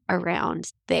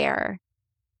around there.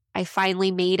 I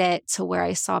finally made it to where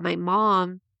I saw my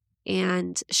mom,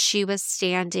 and she was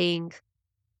standing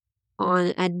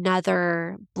on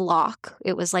another block.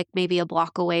 It was like maybe a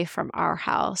block away from our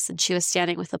house, and she was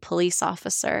standing with a police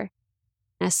officer.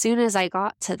 And as soon as I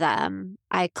got to them,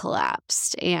 I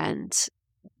collapsed, and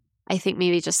I think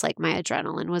maybe just like my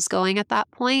adrenaline was going at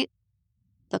that point.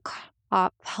 The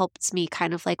cop helped me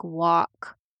kind of like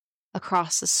walk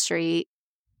across the street.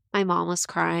 My mom was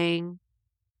crying.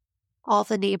 All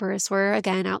the neighbors were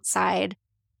again outside.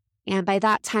 And by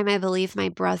that time, I believe my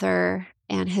brother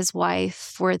and his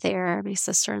wife were there, my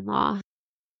sister-in-law.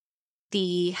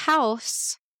 The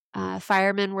house,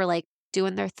 firemen were like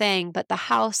doing their thing, but the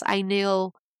house, I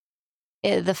knew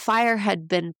the fire had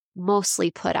been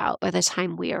mostly put out by the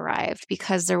time we arrived,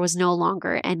 because there was no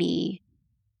longer any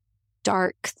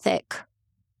dark, thick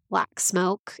black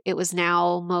smoke. It was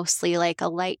now mostly like a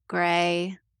light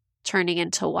gray turning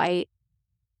into white.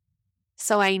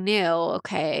 So I knew,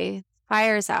 okay,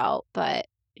 fire's out, but,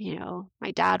 you know,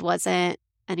 my dad wasn't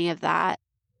any of that.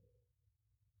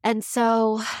 And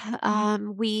so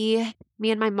me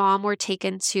and my mom were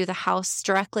taken to the house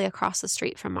directly across the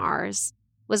street from ours.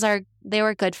 They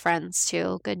were good friends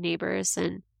too, good neighbors.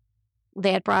 And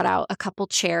they had brought out a couple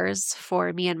chairs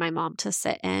for me and my mom to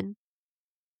sit in.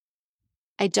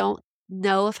 I don't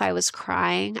know if I was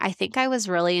crying. I think I was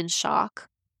really in shock.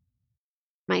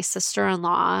 My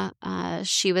sister-in-law,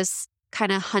 she was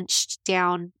kind of hunched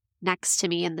down next to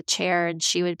me in the chair, and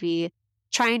she would be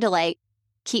trying to like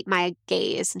keep my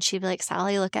gaze, and she'd be like,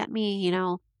 Sally, look at me, you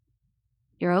know,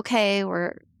 you're okay.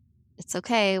 It's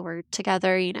okay. We're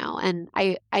together, you know. And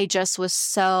I just was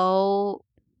so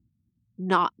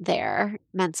not there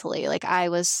mentally. Like I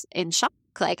was in shock.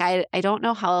 Like I don't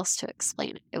know how else to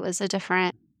explain it. It was a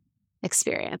different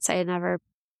experience. I had never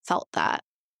felt that.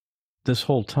 This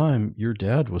whole time, your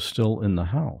dad was still in the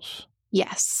house.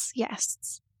 Yes.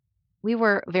 We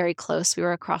were very close. We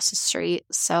were across the street.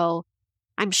 So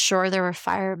I'm sure there were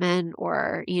firemen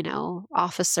or, you know,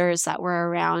 officers that were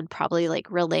around probably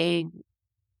like relaying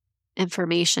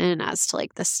information as to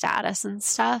like the status and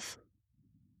stuff.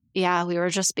 Yeah, we were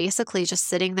just basically just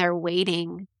sitting there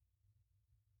waiting.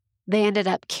 They ended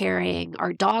up carrying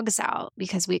our dogs out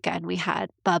because we had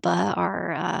Bubba,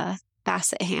 our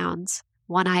basset hound,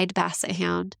 one-eyed basset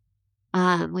hound.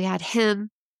 We had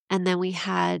him, and then we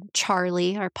had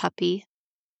Charlie, our puppy.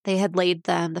 They had laid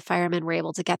them, the firemen were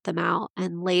able to get them out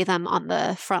and lay them on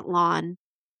the front lawn.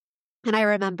 And I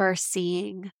remember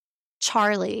seeing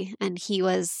Charlie, and he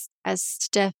was as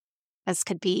stiff as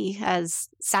could be, as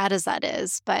sad as that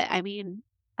is. But I mean,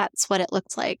 that's what it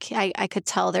looked like. I could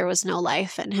tell there was no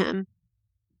life in him.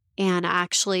 And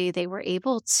actually, they were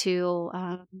able to,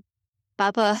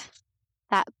 Bubba,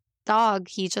 that dog,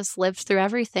 he just lived through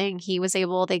everything.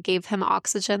 They gave him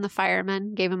oxygen. The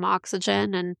firemen gave him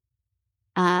oxygen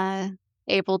and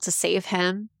able to save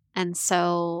him. And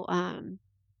so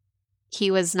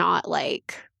he was not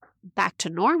like back to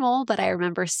normal, but I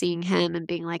remember seeing him and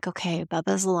being like, okay,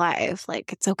 Bubba's alive.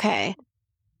 Like, it's okay.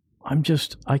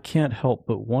 I can't help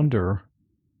but wonder,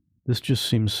 this just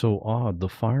seems so odd. The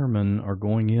firemen are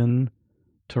going in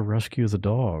to rescue the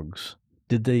dogs.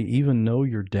 Did they even know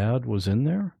your dad was in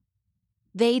there?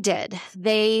 They did.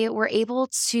 They were able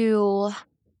to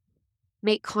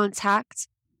make contact.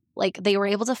 Like, they were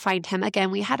able to find him. Again,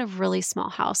 we had a really small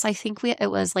house. I think it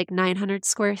was like 900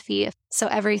 square feet. So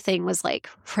everything was like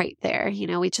right there. You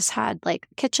know, we just had like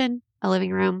a kitchen, a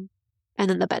living room, and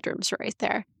then the bedrooms were right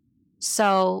there.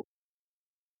 So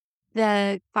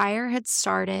the fire had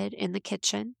started in the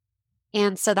kitchen.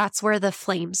 And so that's where the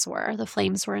flames were. The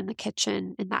flames were in the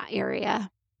kitchen in that area.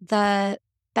 The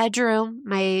bedroom,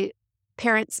 my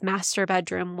parents' master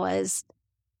bedroom, was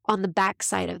on the back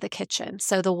side of the kitchen.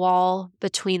 So the wall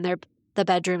between the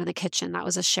bedroom and the kitchen, that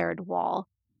was a shared wall.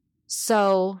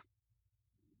 So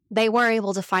they were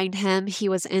able to find him. He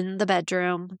was in the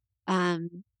bedroom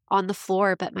on the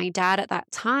floor. But my dad at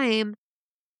that time,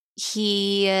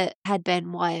 he had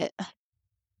been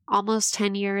almost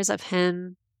 10 years of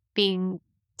him being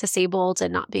disabled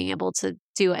and not being able to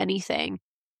do anything.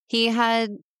 He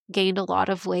had gained a lot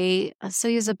of weight. So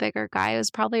he was a bigger guy. He was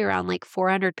probably around like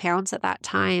 400 pounds at that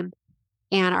time.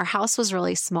 And our house was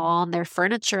really small, and their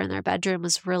furniture in their bedroom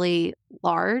was really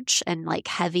large and like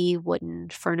heavy wooden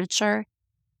furniture.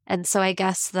 And so I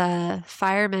guess the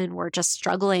firemen were just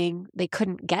struggling. They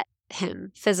couldn't get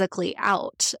him physically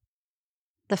out.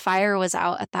 The fire was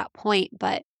out at that point,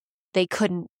 but they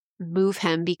couldn't move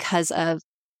him because of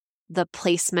the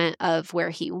placement of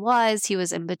where he was. He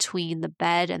was in between the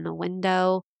bed and the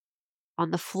window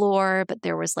on the floor, but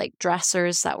there was like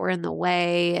dressers that were in the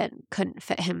way and couldn't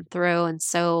fit him through. And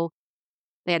so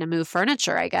they had to move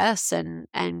furniture, I guess, and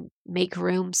make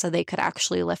room so they could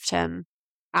actually lift him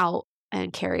out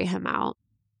and carry him out.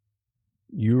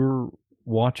 You're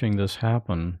watching this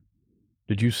happen.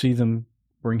 Did you see them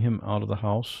bring him out of the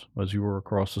house as you were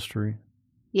across the street?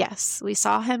 Yes, we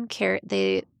saw him carry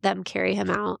him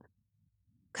out.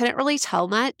 Couldn't really tell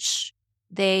much.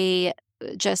 It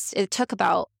took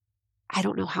about, I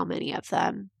don't know how many of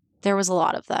them. There was a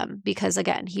lot of them because,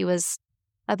 again, he was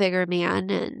a bigger man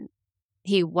and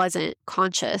he wasn't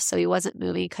conscious, so he wasn't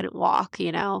moving, couldn't walk,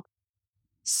 you know.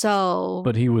 So,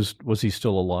 but was he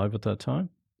still alive at that time?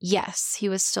 Yes, he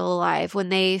was still alive. When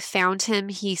they found him,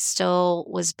 he still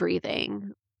was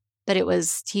breathing, but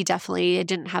he definitely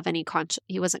didn't have any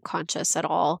he wasn't conscious at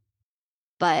all,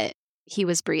 but he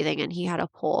was breathing and he had a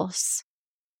pulse.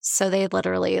 So they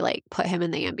literally like put him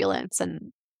in the ambulance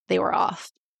and they were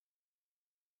off.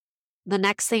 The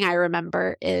next thing I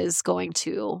remember is going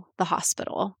to the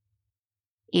hospital,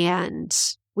 and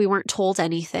we weren't told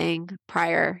anything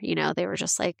prior. You know, they were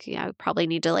just like, yeah, we probably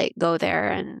need to like go there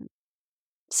and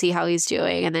see how he's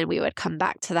doing. And then we would come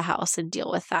back to the house and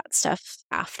deal with that stuff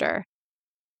after.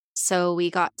 So we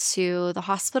got to the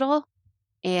hospital,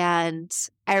 and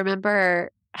I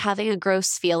remember having a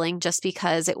gross feeling just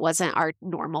because it wasn't our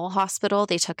normal hospital.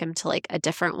 They took him to like a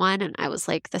different one. And I was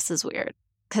like, this is weird.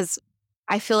 Because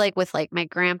I feel like with like my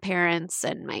grandparents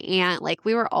and my aunt, like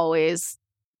we were always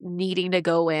needing to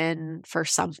go in for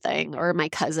something, or my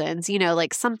cousins, you know,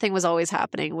 like something was always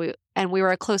happening. We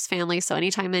were a close family. So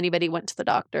anytime anybody went to the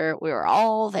doctor, we were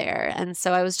all there. And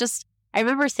so I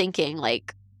remember thinking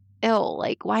like, ew,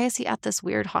 like, why is he at this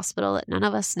weird hospital that none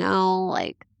of us know?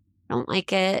 Like, don't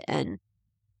like it. And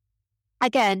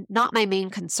again, not my main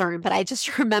concern, but I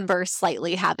just remember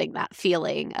slightly having that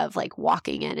feeling of like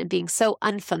walking in and being so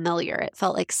unfamiliar. It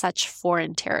felt like such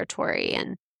foreign territory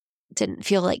and didn't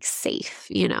feel like safe,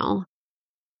 you know?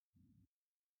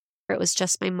 It was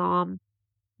just my mom,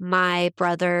 my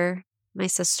brother, my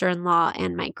sister-in-law,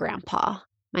 and my grandpa,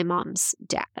 my mom's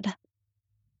dad.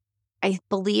 I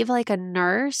believe like a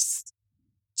nurse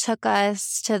took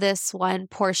us to this one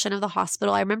portion of the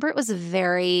hospital. I remember it was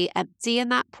very empty in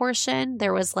that portion.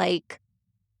 There was like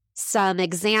some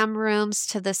exam rooms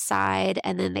to the side,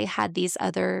 and then they had these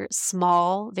other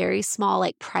small, very small,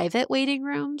 like private waiting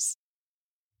rooms.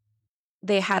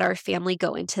 They had our family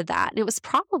go into that. And it was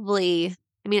probably,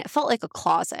 I mean, it felt like a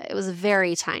closet. It was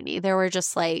very tiny. There were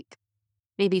just like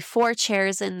maybe 4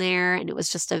 chairs in there, and it was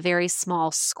just a very small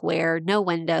square, no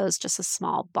windows, just a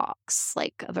small box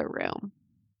like of a room.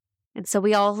 And so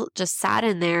we all just sat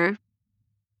in there.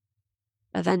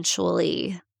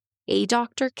 Eventually, a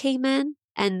doctor came in,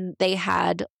 and they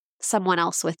had someone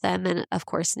else with them. And of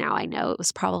course, now I know it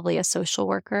was probably a social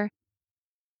worker.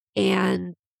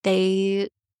 And they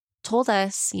told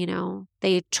us, you know,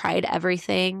 they tried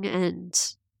everything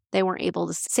and they weren't able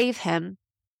to save him.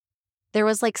 There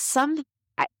was like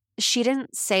she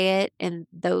didn't say it in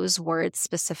those words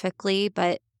specifically,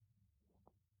 but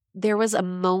there was a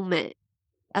moment,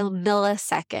 a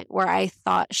millisecond, where I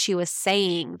thought she was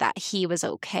saying that he was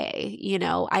okay. You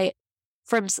know,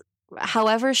 from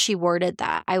however she worded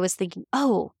that, I was thinking,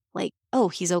 oh,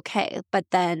 he's okay. But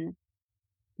then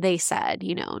they said,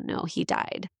 you know, no, he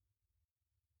died.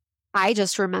 I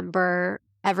just remember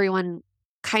everyone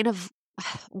kind of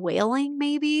wailing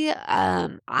maybe.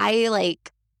 I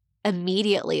like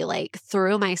immediately like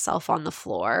threw myself on the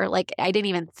floor. Like I didn't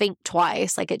even think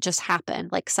twice. Like it just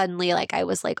happened. Like suddenly like I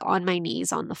was like on my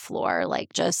knees on the floor,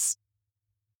 like just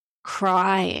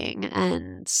crying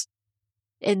and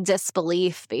in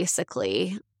disbelief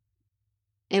basically.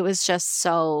 It was just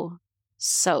so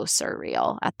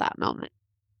surreal at that moment.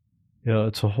 Yeah,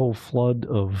 it's a whole flood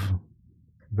of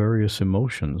various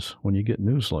emotions when you get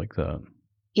news like that.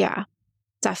 Yeah,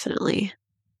 definitely.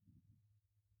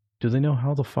 Do they know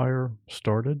how the fire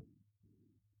started?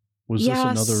 Was this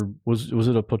another, was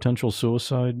it a potential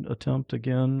suicide attempt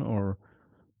again, or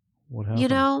what happened? You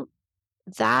know,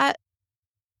 that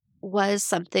was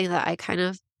something that I kind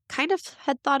of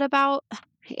had thought about,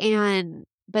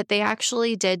 but they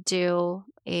actually did do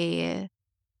a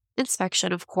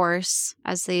inspection, of course,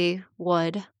 as they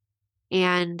would.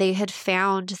 And they had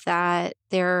found that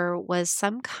there was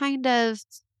some kind of,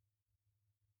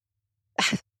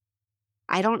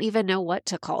 I don't even know what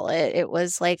to call it. It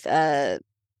was like a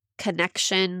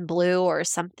connection blue or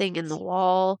something in the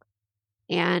wall.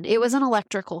 And it was an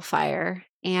electrical fire.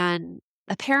 And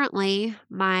apparently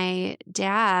my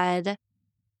dad,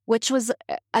 which was,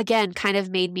 again, kind of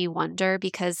made me wonder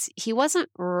because he wasn't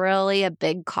really a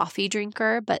big coffee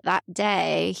drinker, but that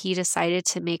day he decided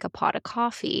to make a pot of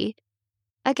coffee.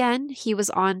 Again, he was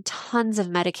on tons of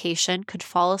medication, could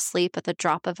fall asleep at the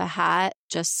drop of a hat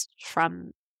just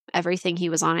from everything he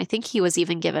was on. I think he was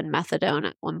even given methadone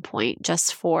at one point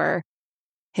just for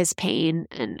his pain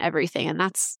and everything. And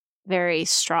that's very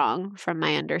strong from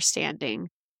my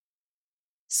understanding.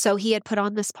 So he had put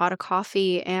on this pot of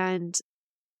coffee and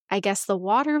I guess the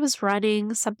water was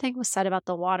running. Something was said about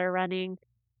the water running.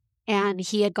 And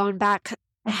he had gone back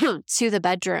to the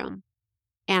bedroom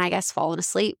and I guess fallen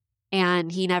asleep.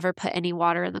 And he never put any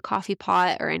water in the coffee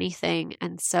pot or anything.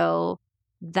 And so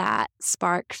that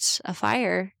sparked a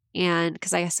fire. And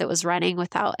because I guess it was running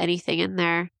without anything in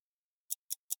there.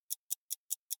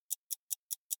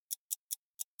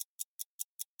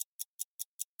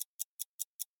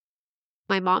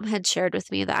 My mom had shared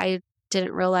with me that I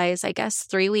didn't realize, I guess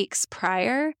 3 weeks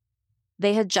prior,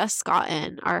 they had just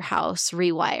gotten our house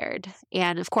rewired.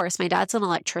 And of course, my dad's an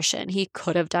electrician. He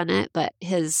could have done it, but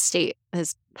his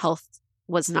health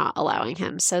was not allowing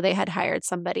him. So they had hired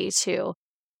somebody to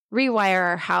rewire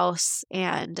our house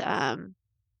and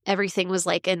everything was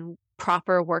like in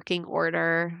proper working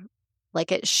order.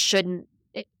 Like it shouldn't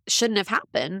have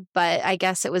happened, but I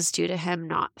guess it was due to him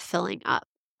not filling up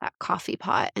that coffee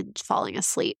pot and falling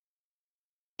asleep.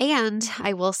 And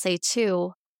I will say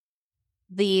too,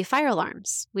 the fire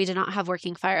alarms. We did not have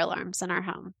working fire alarms in our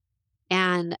home.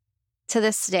 And to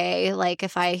this day, like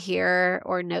if I hear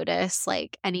or notice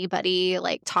like anybody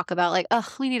like talk about like, oh,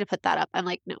 we need to put that up, I'm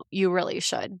like, no, you really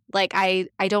should. Like I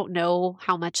don't know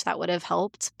how much that would have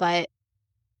helped, but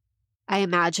I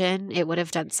imagine it would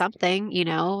have done something, you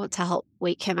know, to help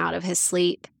wake him out of his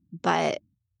sleep. But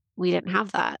we didn't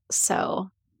have that. So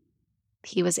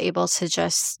he was able to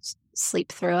just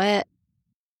sleep through it.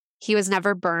 He was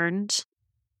never burned.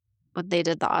 When they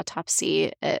did the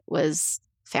autopsy, it was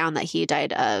found that he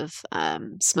died of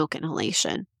smoke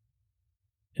inhalation.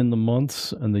 In the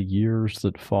months and the years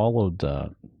that followed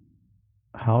that,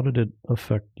 how did it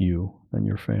affect you and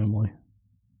your family?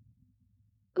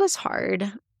 It was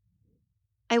hard.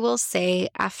 I will say,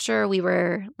 after we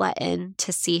were let in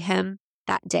to see him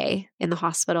that day in the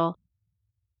hospital,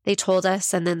 they told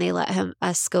us, and then they let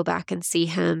us go back and see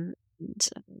him. And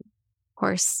of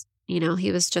course, you know,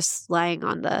 he was just lying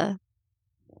on the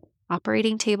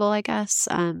operating table, I guess.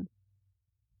 And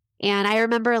I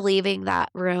remember leaving that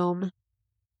room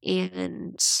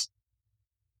and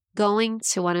going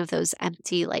to one of those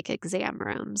empty like exam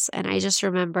rooms. And I just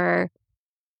remember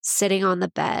sitting on the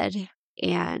bed,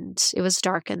 and it was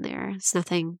dark in there. It's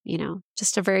nothing, you know,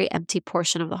 just a very empty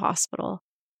portion of the hospital.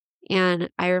 And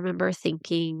I remember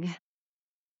thinking,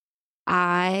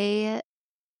 I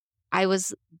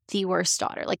was the worst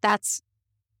daughter. Like that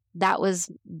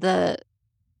was the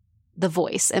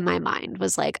voice in my mind,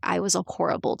 was like, I was a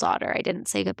horrible daughter. I didn't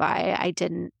say goodbye. I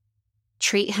didn't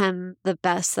treat him the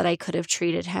best that I could have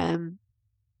treated him.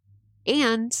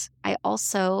 And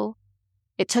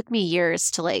it took me years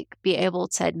to like be able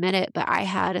to admit it, but I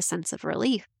had a sense of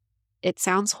relief. It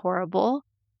sounds horrible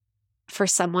for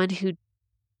someone who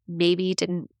maybe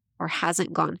didn't or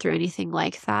hasn't gone through anything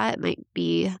like that. It might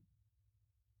be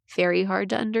very hard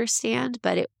to understand,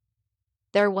 but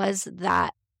there was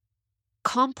that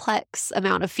complex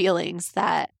amount of feelings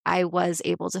that I was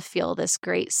able to feel this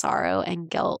great sorrow and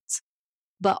guilt,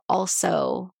 but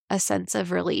also a sense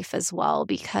of relief as well,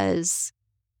 because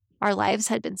our lives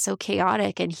had been so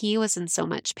chaotic and he was in so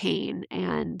much pain.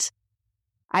 And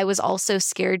I was also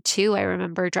scared too. I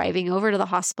remember driving over to the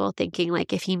hospital thinking,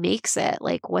 like, if he makes it,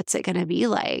 like, what's it going to be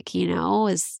like? You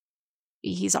know,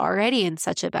 he's already in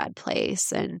such a bad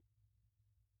place. And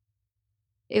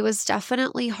it was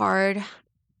definitely hard.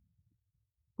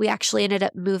 We actually ended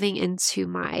up moving into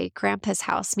my grandpa's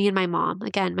house, me and my mom.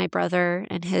 Again, my brother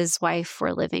and his wife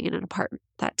were living in an apartment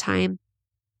at that time.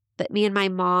 But me and my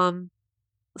mom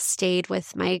stayed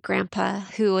with my grandpa,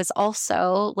 who was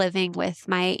also living with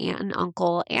my aunt and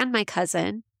uncle and my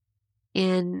cousin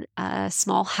in a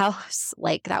small house.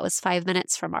 Like that was 5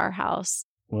 minutes from our house.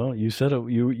 Well, you said it,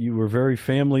 you were very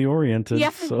family oriented.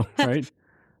 Yeah. So, right?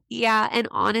 Yeah. And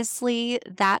honestly,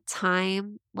 that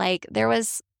time, like there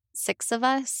was 6 of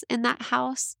us in that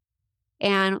house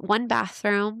and 1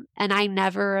 bathroom. And I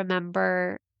never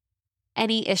remember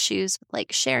any issues with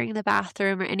like sharing the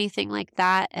bathroom or anything like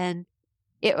that. And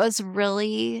it was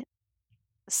really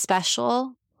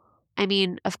special. I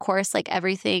mean, of course, like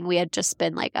everything, we had just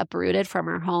been like uprooted from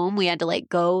our home. We had to like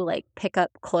go like pick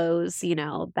up clothes, you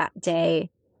know, that day.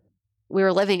 We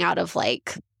were living out of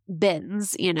like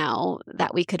bins, you know,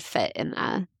 that we could fit in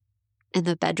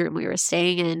the bedroom we were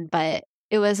staying in. But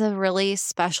it was a really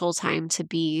special time to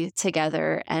be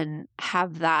together and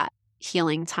have that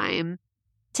healing time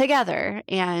together,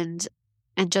 and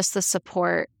just the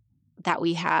support that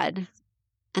we had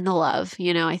and the love,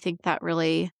 you know, I think that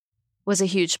really was a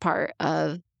huge part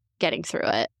of getting through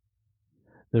it.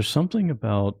 There's something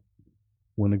about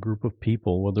when a group of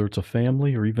people, whether it's a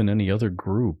family or even any other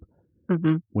group,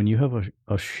 mm-hmm. when you have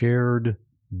a shared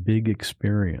big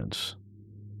experience,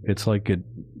 it's like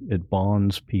it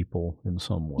bonds people in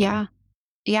some way. Yeah.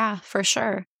 Yeah, for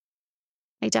sure.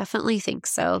 I definitely think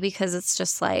so, because it's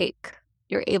just like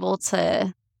you're able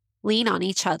to lean on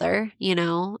each other, you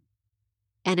know,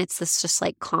 and it's this just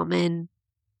like common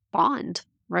bond,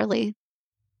 really.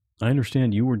 I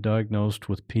understand you were diagnosed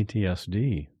with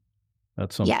PTSD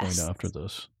at some point after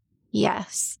this.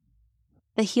 Yes.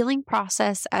 The healing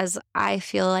process, as I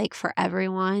feel like for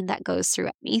everyone that goes through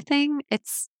anything,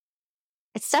 it's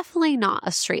definitely not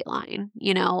a straight line.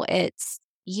 You know, it's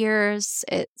years,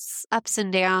 it's ups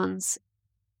and downs.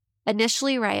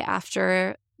 Initially, right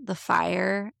after the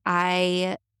fire,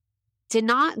 I did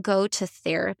not go to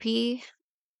therapy.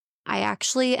 I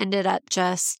actually ended up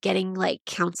just getting like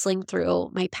counseling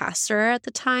through my pastor at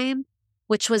the time,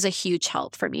 which was a huge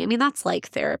help for me. I mean, that's like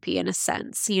therapy in a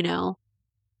sense, you know.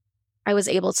 I was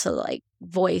able to like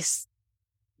voice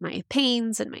my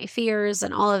pains and my fears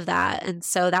and all of that. And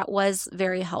so that was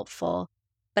very helpful.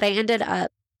 But I ended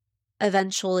up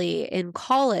eventually in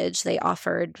college, they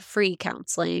offered free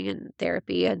counseling and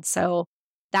therapy. And so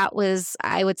that was,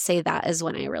 I would say that is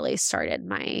when I really started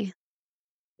my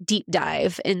deep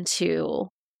dive into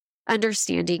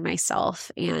understanding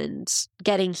myself and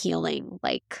getting healing,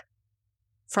 like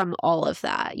from all of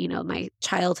that, you know, my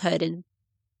childhood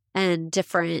and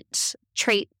different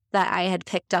traits that I had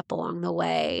picked up along the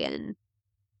way.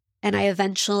 And I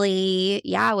eventually,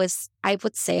 I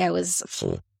would say I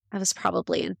was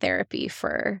probably in therapy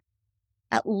for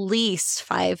at least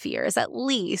 5 years, at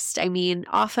least. I mean,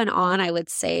 off and on, I would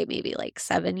say maybe like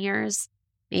 7 years,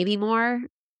 maybe more.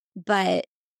 But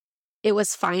it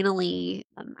was finally,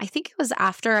 I think it was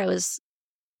after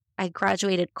I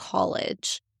graduated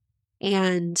college,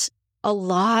 and a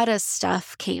lot of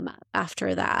stuff came up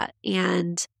after that.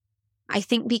 And I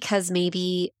think because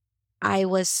maybe I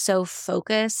was so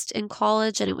focused in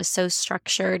college and it was so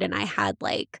structured, and I had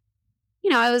like, you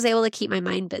know, I was able to keep my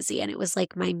mind busy, and it was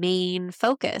like my main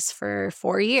focus for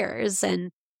 4 years.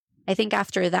 And I think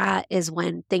after that is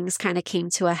when things kind of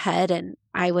came to a head, and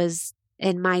I was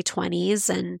in my 20s,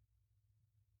 and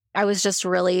I was just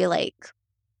really like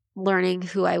learning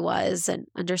who I was and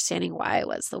understanding why I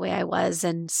was the way I was.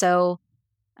 And so,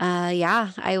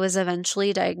 I was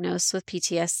eventually diagnosed with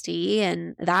PTSD,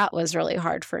 and that was really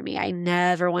hard for me. I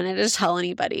never wanted to tell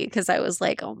anybody because I was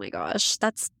like, oh my gosh,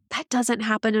 that doesn't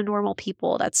happen to normal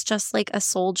people. That's just like a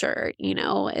soldier, you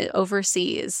know,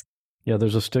 overseas. Yeah,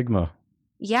 there's a stigma.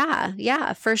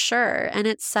 Yeah, for sure. And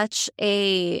it's such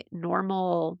a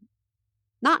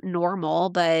not normal,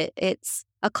 but it's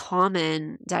a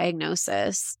common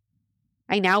diagnosis.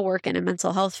 I now work in a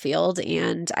mental health field,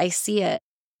 and I see it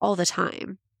all the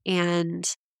time. And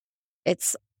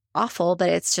it's awful, but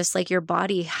it's just like your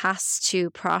body has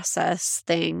to process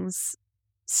things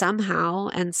somehow.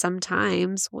 And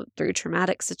sometimes through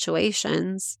traumatic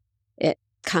situations, it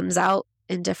comes out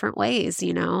in different ways,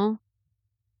 you know?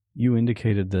 You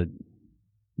indicated that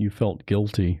you felt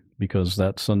guilty because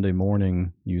that Sunday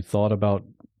morning you thought about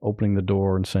opening the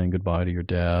door and saying goodbye to your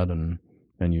dad, and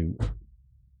you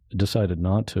decided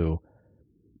not to.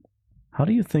 How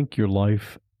do you think your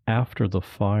life after the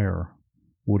fire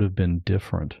would have been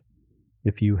different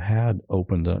if you had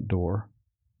opened that door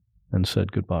and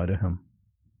said goodbye to him?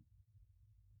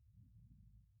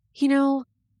 You know,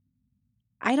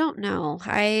 I don't know.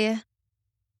 I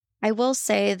will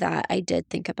say that I did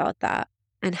think about that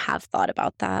and have thought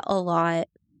about that a lot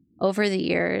over the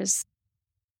years.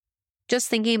 Just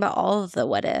thinking about all of the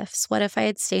what ifs. What if I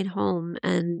had stayed home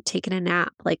and taken a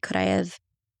nap? Like, could I have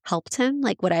helped him?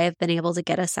 Like, would I have been able to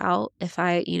get us out if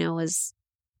I, you know, was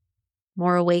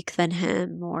more awake than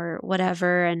him or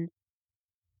whatever? And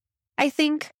I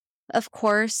think, of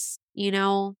course, you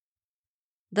know,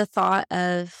 the thought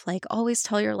of like, always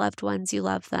tell your loved ones you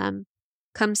love them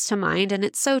comes to mind. And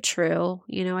it's so true.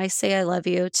 You know, I say I love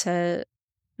you to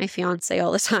my fiance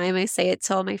all the time. I say it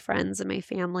to all my friends and my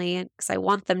family because I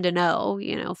want them to know,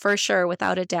 you know, for sure,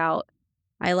 without a doubt,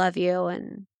 I love you,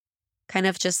 and kind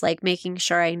of just like making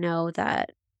sure I know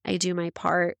that I do my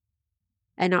part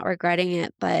and not regretting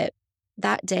it. But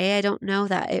that day, I don't know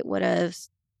that it would have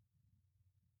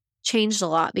changed a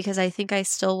lot, because I think I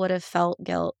still would have felt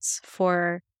guilt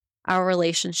for our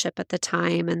relationship at the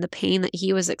time and the pain that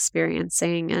he was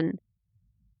experiencing. And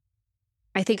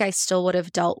I think I still would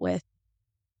have dealt with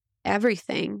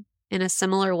everything in a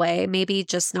similar way, maybe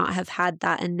just not have had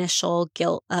that initial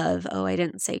guilt of, oh, I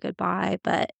didn't say goodbye.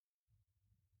 But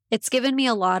it's given me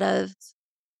a lot of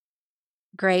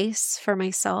grace for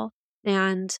myself.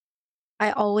 And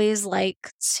I always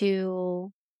like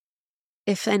to,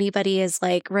 if anybody is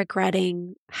like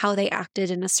regretting how they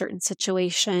acted in a certain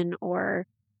situation or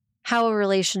how a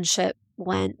relationship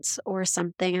went or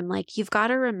something, I'm like, you've got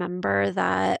to remember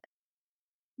that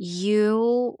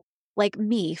you, like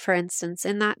me, for instance,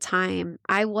 in that time,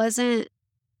 I was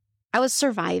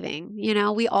surviving, you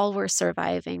know, we all were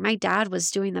surviving. My dad was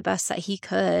doing the best that he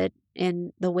could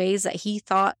in the ways that he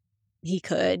thought he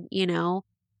could, you know.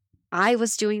 I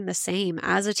was doing the same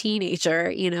as a teenager,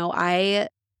 you know.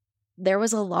 There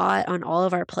was a lot on all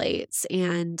of our plates,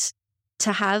 and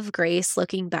to have grace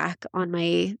looking back on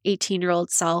my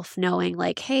 18-year-old self, knowing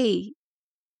like, hey,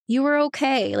 you were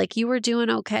okay. Like, you were doing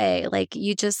okay. Like,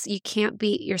 you can't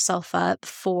beat yourself up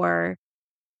for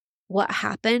what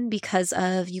happened, because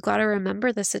of, you got to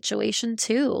remember the situation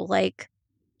too. Like,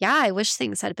 yeah, I wish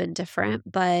things had been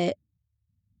different, but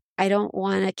I don't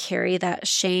want to carry that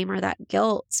shame or that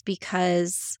guilt,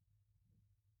 because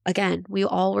again, we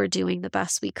all were doing the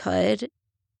best we could.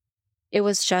 It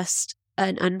was just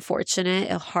an unfortunate,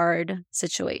 a hard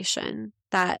situation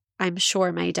that I'm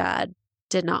sure my dad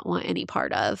did not want any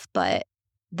part of, but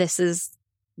this is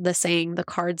the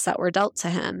cards that were dealt to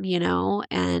him,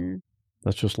 and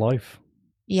That's just life.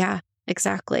 yeah,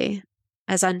 exactly.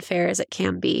 As unfair as it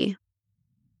can be.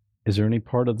 Is there any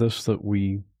part of this that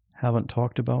we haven't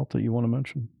talked about that you want to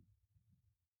mention?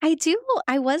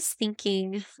 I was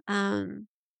thinking, kind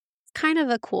of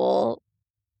a cool,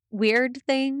 weird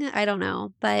thing. I don't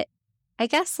know, but I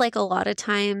guess like a lot of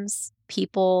times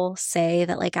people say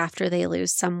that like after they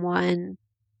lose someone,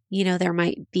 there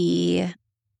might be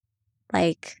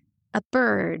like a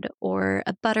bird or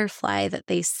a butterfly that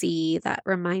they see that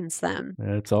reminds them.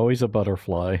 It's always a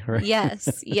butterfly, right?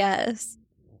 Yes, yes.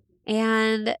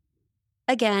 And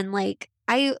again, like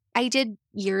I did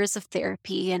years of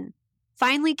therapy and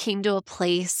finally came to a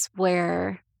place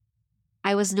where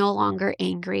I was no longer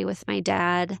angry with my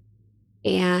dad.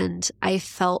 And I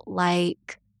felt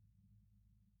like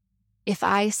if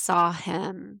I saw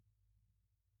him,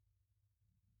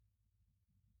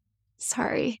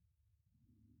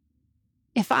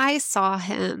 if I saw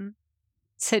him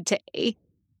today,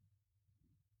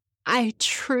 I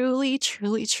truly,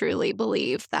 truly, truly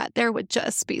believe that there would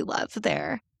just be love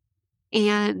there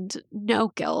and no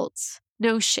guilt,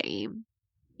 no shame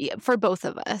for both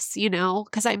of us,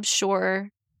 because I'm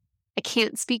sure I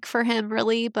can't speak for him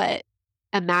really, but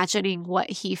imagining what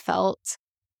he felt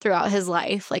throughout his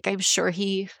life, like I'm sure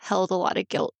he held a lot of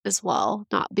guilt as well,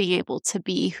 not being able to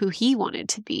be who he wanted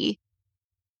to be.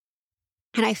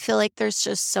 And I feel like there's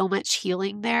just so much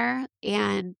healing there.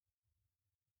 And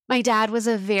my dad was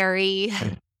a very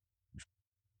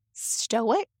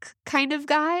stoic kind of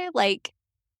guy. Like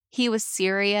he was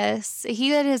serious. He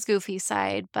had his goofy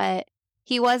side, but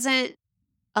he wasn't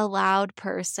a loud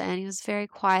person. He was very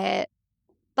quiet.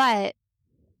 But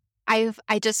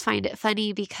I just find it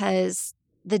funny because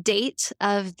the date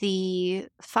of the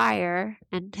fire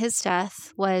and his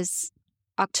death was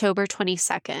October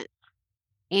 22nd.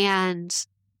 And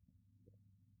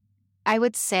I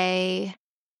would say,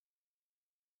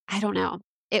 I don't know,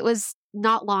 it was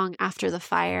not long after the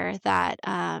fire that,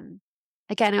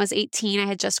 again, I was 18. I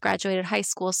had just graduated high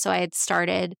school. So I had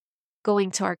started going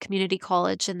to our community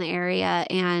college in the area.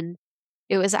 And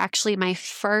it was actually my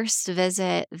first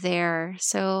visit there.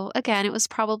 So again, it was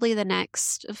probably the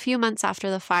next few months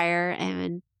after the fire.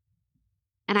 And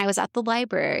I was at the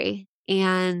library.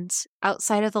 And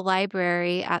outside of the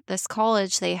library at this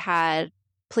college, they had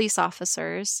police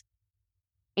officers.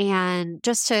 And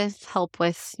just to help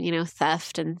with,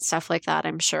 theft and stuff like that,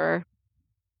 I'm sure.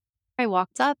 I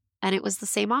walked up and it was the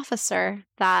same officer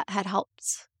that had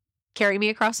helped carry me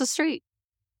across the street.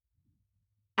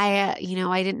 I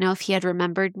didn't know if he had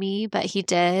remembered me, but he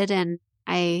did. And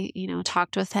I,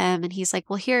 talked with him and he's like,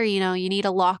 well, here, you need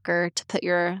a locker to put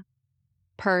your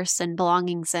purse and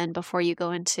belongings in before you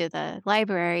go into the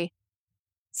library.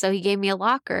 So he gave me a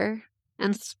locker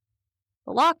and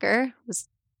the locker was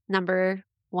number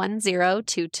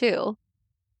 1022.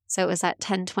 So it was at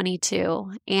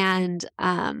 1022. And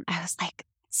I was like,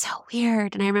 it's so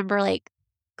weird. And I remember like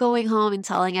going home and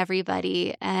telling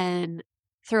everybody. And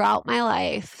throughout my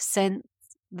life since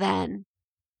then,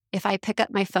 if I pick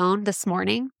up my phone this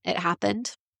morning, it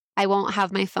happened. I won't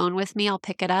have my phone with me. I'll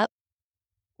pick it up.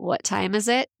 What time is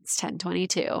it? It's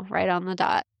 10:22, right on the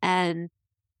dot. And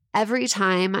every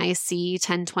time I see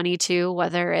 10:22,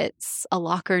 whether it's a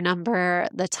locker number,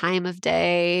 the time of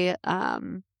day,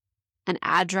 an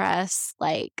address,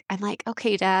 like I'm like,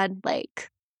 okay, Dad,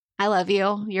 like I love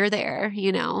you. You're there,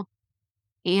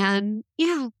 And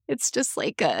yeah, it's just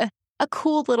like a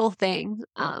cool little thing.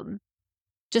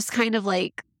 Just kind of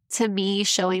like to me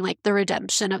showing like the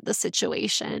redemption of the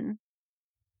situation.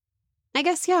 I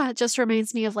guess, yeah, it just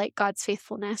reminds me of like God's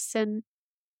faithfulness. And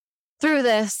through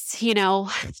this,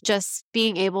 just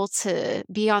being able to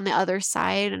be on the other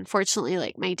side. Unfortunately,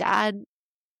 like my dad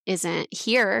isn't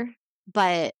here,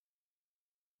 but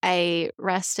I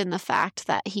rest in the fact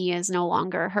that he is no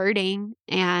longer hurting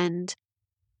and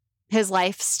his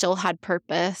life still had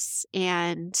purpose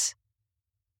and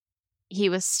he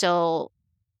was still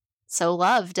so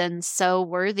loved and so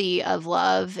worthy of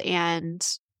love. And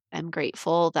I'm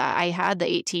grateful that I had the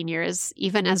 18 years,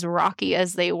 even as rocky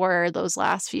as they were those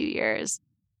last few years.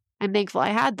 I'm thankful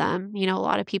I had them. A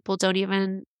lot of people don't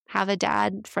even have a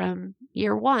dad from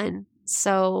year one.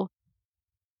 So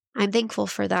I'm thankful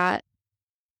for that.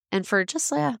 And for just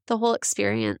the whole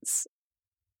experience.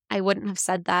 I wouldn't have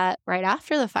said that right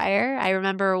after the fire. I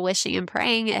remember wishing and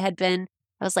praying. I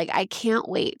was like, I can't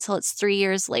wait till it's 3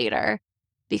 years later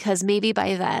because maybe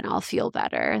by then I'll feel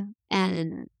better.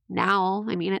 And now,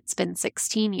 it's been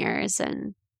 16 years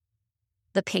and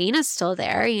the pain is still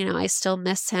there. I still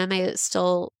miss him. I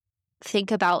still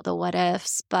think about the what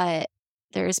ifs, but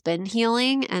there's been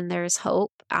healing and there's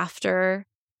hope after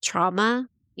trauma.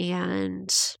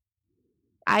 And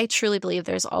I truly believe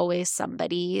there's always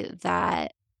somebody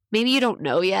that maybe you don't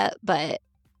know yet, but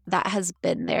that has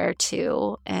been there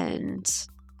too and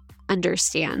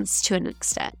understands to an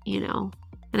extent, And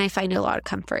I find a lot of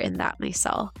comfort in that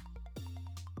myself.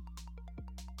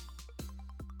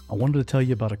 I wanted to tell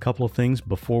you about a couple of things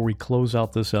before we close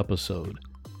out this episode.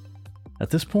 At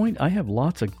this point, I have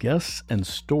lots of guests and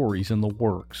stories in the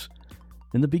works.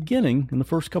 In the beginning, in the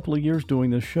first couple of years doing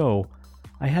this show,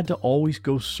 I had to always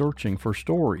go searching for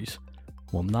stories.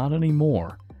 Well, not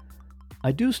anymore.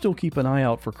 I do still keep an eye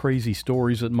out for crazy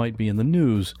stories that might be in the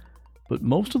news, but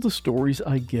most of the stories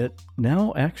I get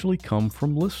now actually come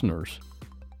from listeners.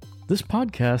 This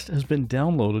podcast has been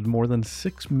downloaded more than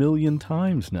 6 million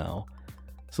times now,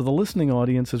 so the listening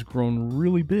audience has grown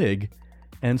really big,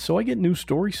 and so I get new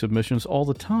story submissions all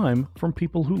the time from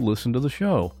people who listen to the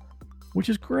show, which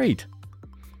is great.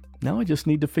 Now I just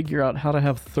need to figure out how to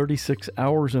have 36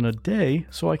 hours in a day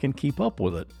so I can keep up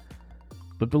with it.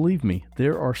 But believe me,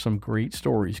 there are some great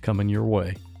stories coming your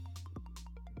way.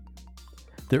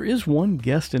 There is one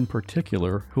guest in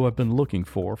particular who I've been looking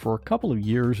for a couple of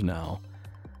years now.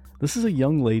 This is a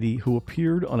young lady who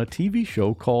appeared on a TV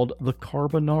show called The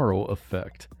Carbonaro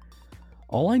Effect.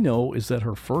 All I know is that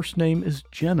her first name is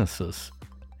Genesis,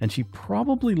 and she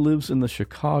probably lives in the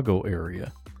Chicago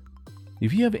area.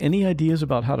 If you have any ideas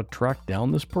about how to track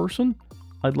down this person,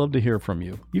 I'd love to hear from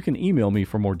you. You can email me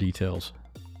for more details.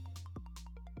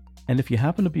 And if you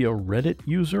happen to be a Reddit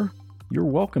user, you're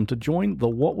welcome to join the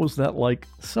What Was That Like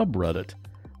subreddit.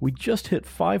 We just hit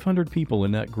 500 people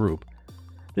in that group.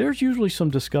 There's usually some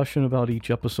discussion about each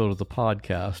episode of the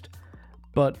podcast,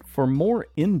 but for more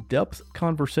in-depth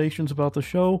conversations about the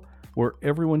show, where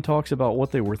everyone talks about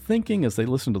what they were thinking as they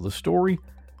listen to the story,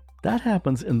 that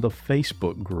happens in the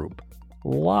Facebook group.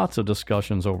 Lots of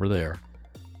discussions over there.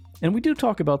 And we do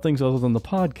talk about things other than the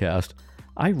podcast.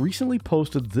 I recently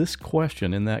posted this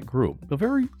question in that group, a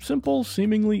very simple,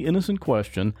 seemingly innocent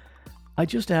question. I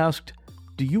just asked,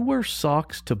 do you wear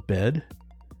socks to bed?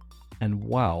 And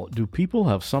wow, do people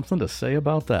have something to say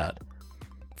about that?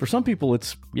 For some people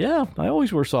it's, yeah, I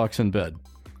always wear socks in bed.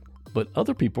 But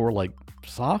other people are like,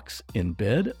 socks in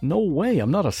bed? No way,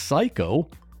 I'm not a psycho.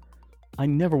 I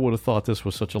never would have thought this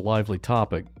was such a lively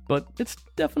topic, but it's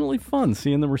definitely fun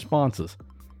seeing the responses.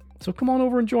 So come on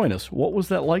over and join us,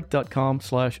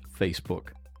 whatwasthatlike.com/Facebook.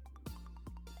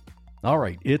 All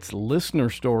right, it's listener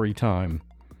story time.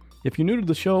 If you're new to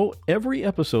the show, every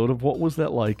episode of What Was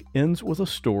That Like ends with a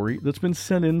story that's been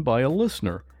sent in by a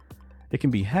listener. It can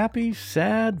be happy,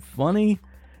 sad, funny.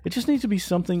 It just needs to be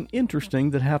something interesting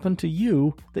that happened to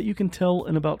you that you can tell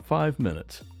in about 5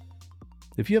 minutes.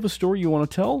 If you have a story you want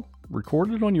to tell,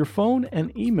 record it on your phone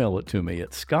and email it to me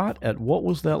at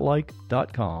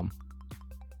scott@whatwasthatlike.com.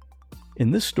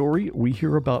 In this story, we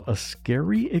hear about a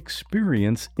scary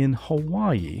experience in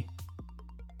Hawaii.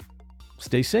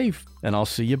 Stay safe, and I'll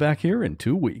see you back here in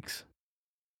 2 weeks.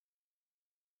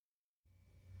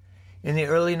 In the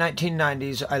early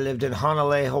 1990s, I lived in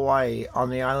Honolulu, Hawaii,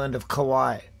 on the island of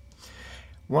Kauai.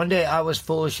 One day, I was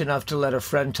foolish enough to let a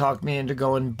friend talk me into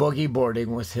going boogie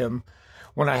boarding with him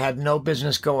when I had no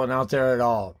business going out there at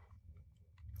all.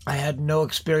 I had no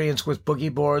experience with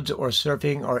boogie boards or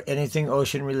surfing or anything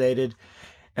ocean-related,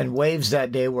 and waves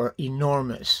that day were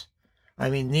enormous. I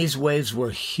mean, these waves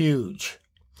were huge.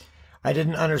 I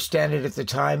didn't understand it at the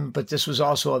time, but this was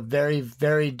also a very,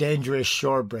 very dangerous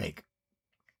shore break.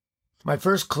 My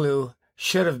first clue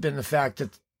should have been the fact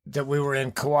that we were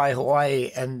in Kauai,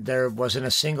 Hawaii, and there wasn't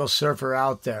a single surfer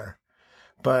out there,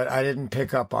 but I didn't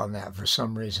pick up on that for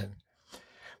some reason.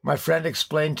 My friend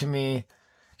explained to me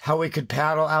how we could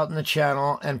paddle out in the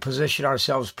channel and position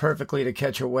ourselves perfectly to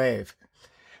catch a wave.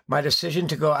 My decision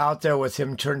to go out there with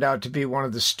him turned out to be one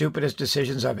of the stupidest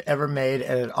decisions I've ever made,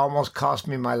 and it almost cost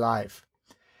me my life.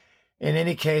 In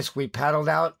any case, we paddled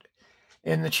out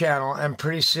in the channel, and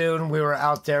pretty soon we were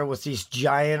out there with these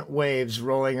giant waves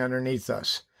rolling underneath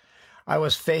us. I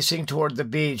was facing toward the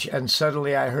beach, and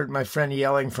suddenly I heard my friend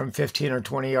yelling from 15 or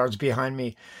 20 yards behind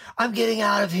me, "I'm getting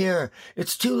out of here!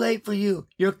 It's too late for you!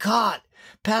 You're caught!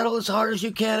 Paddle as hard as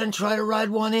you can and try to ride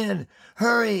one in!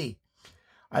 Hurry!"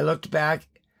 I looked back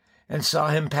and saw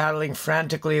him paddling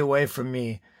frantically away from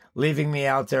me, leaving me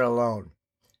out there alone.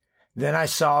 Then I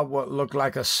saw what looked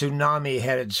like a tsunami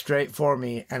headed straight for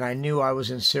me, and I knew I was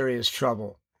in serious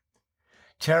trouble.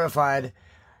 Terrified,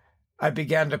 I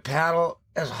began to paddle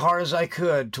as hard as I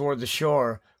could toward the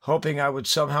shore, hoping I would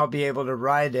somehow be able to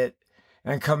ride it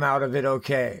and come out of it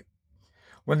okay.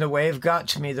 When the wave got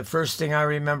to me, the first thing I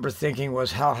remember thinking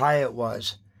was how high it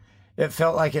was. It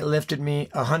felt like it lifted me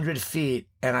 100 feet,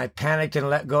 and I panicked and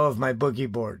let go of my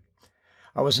boogie board.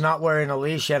 I was not wearing a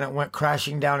leash, and it went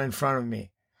crashing down in front of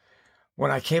me. When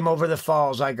I came over the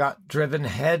falls, I got driven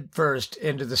head first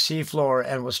into the seafloor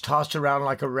and was tossed around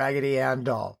like a Raggedy Ann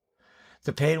doll.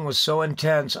 The pain was so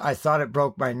intense, I thought it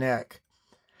broke my neck.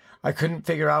 I couldn't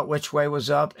figure out which way was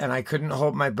up, and I couldn't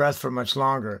hold my breath for much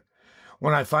longer.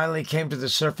 When I finally came to the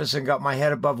surface and got my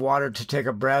head above water to take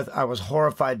a breath, I was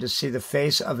horrified to see the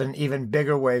face of an even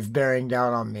bigger wave bearing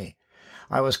down on me.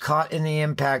 I was caught in the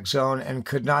impact zone and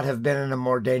could not have been in a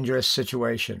more dangerous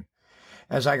situation.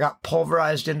 As I got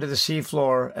pulverized into the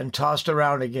seafloor and tossed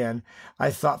around again,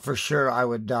 I thought for sure I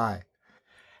would die.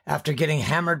 After getting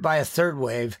hammered by a third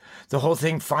wave, the whole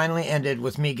thing finally ended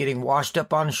with me getting washed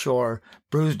up on shore,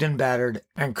 bruised and battered,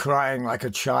 and crying like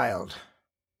a child.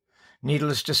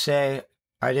 Needless to say,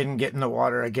 I didn't get in the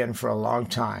water again for a long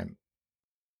time.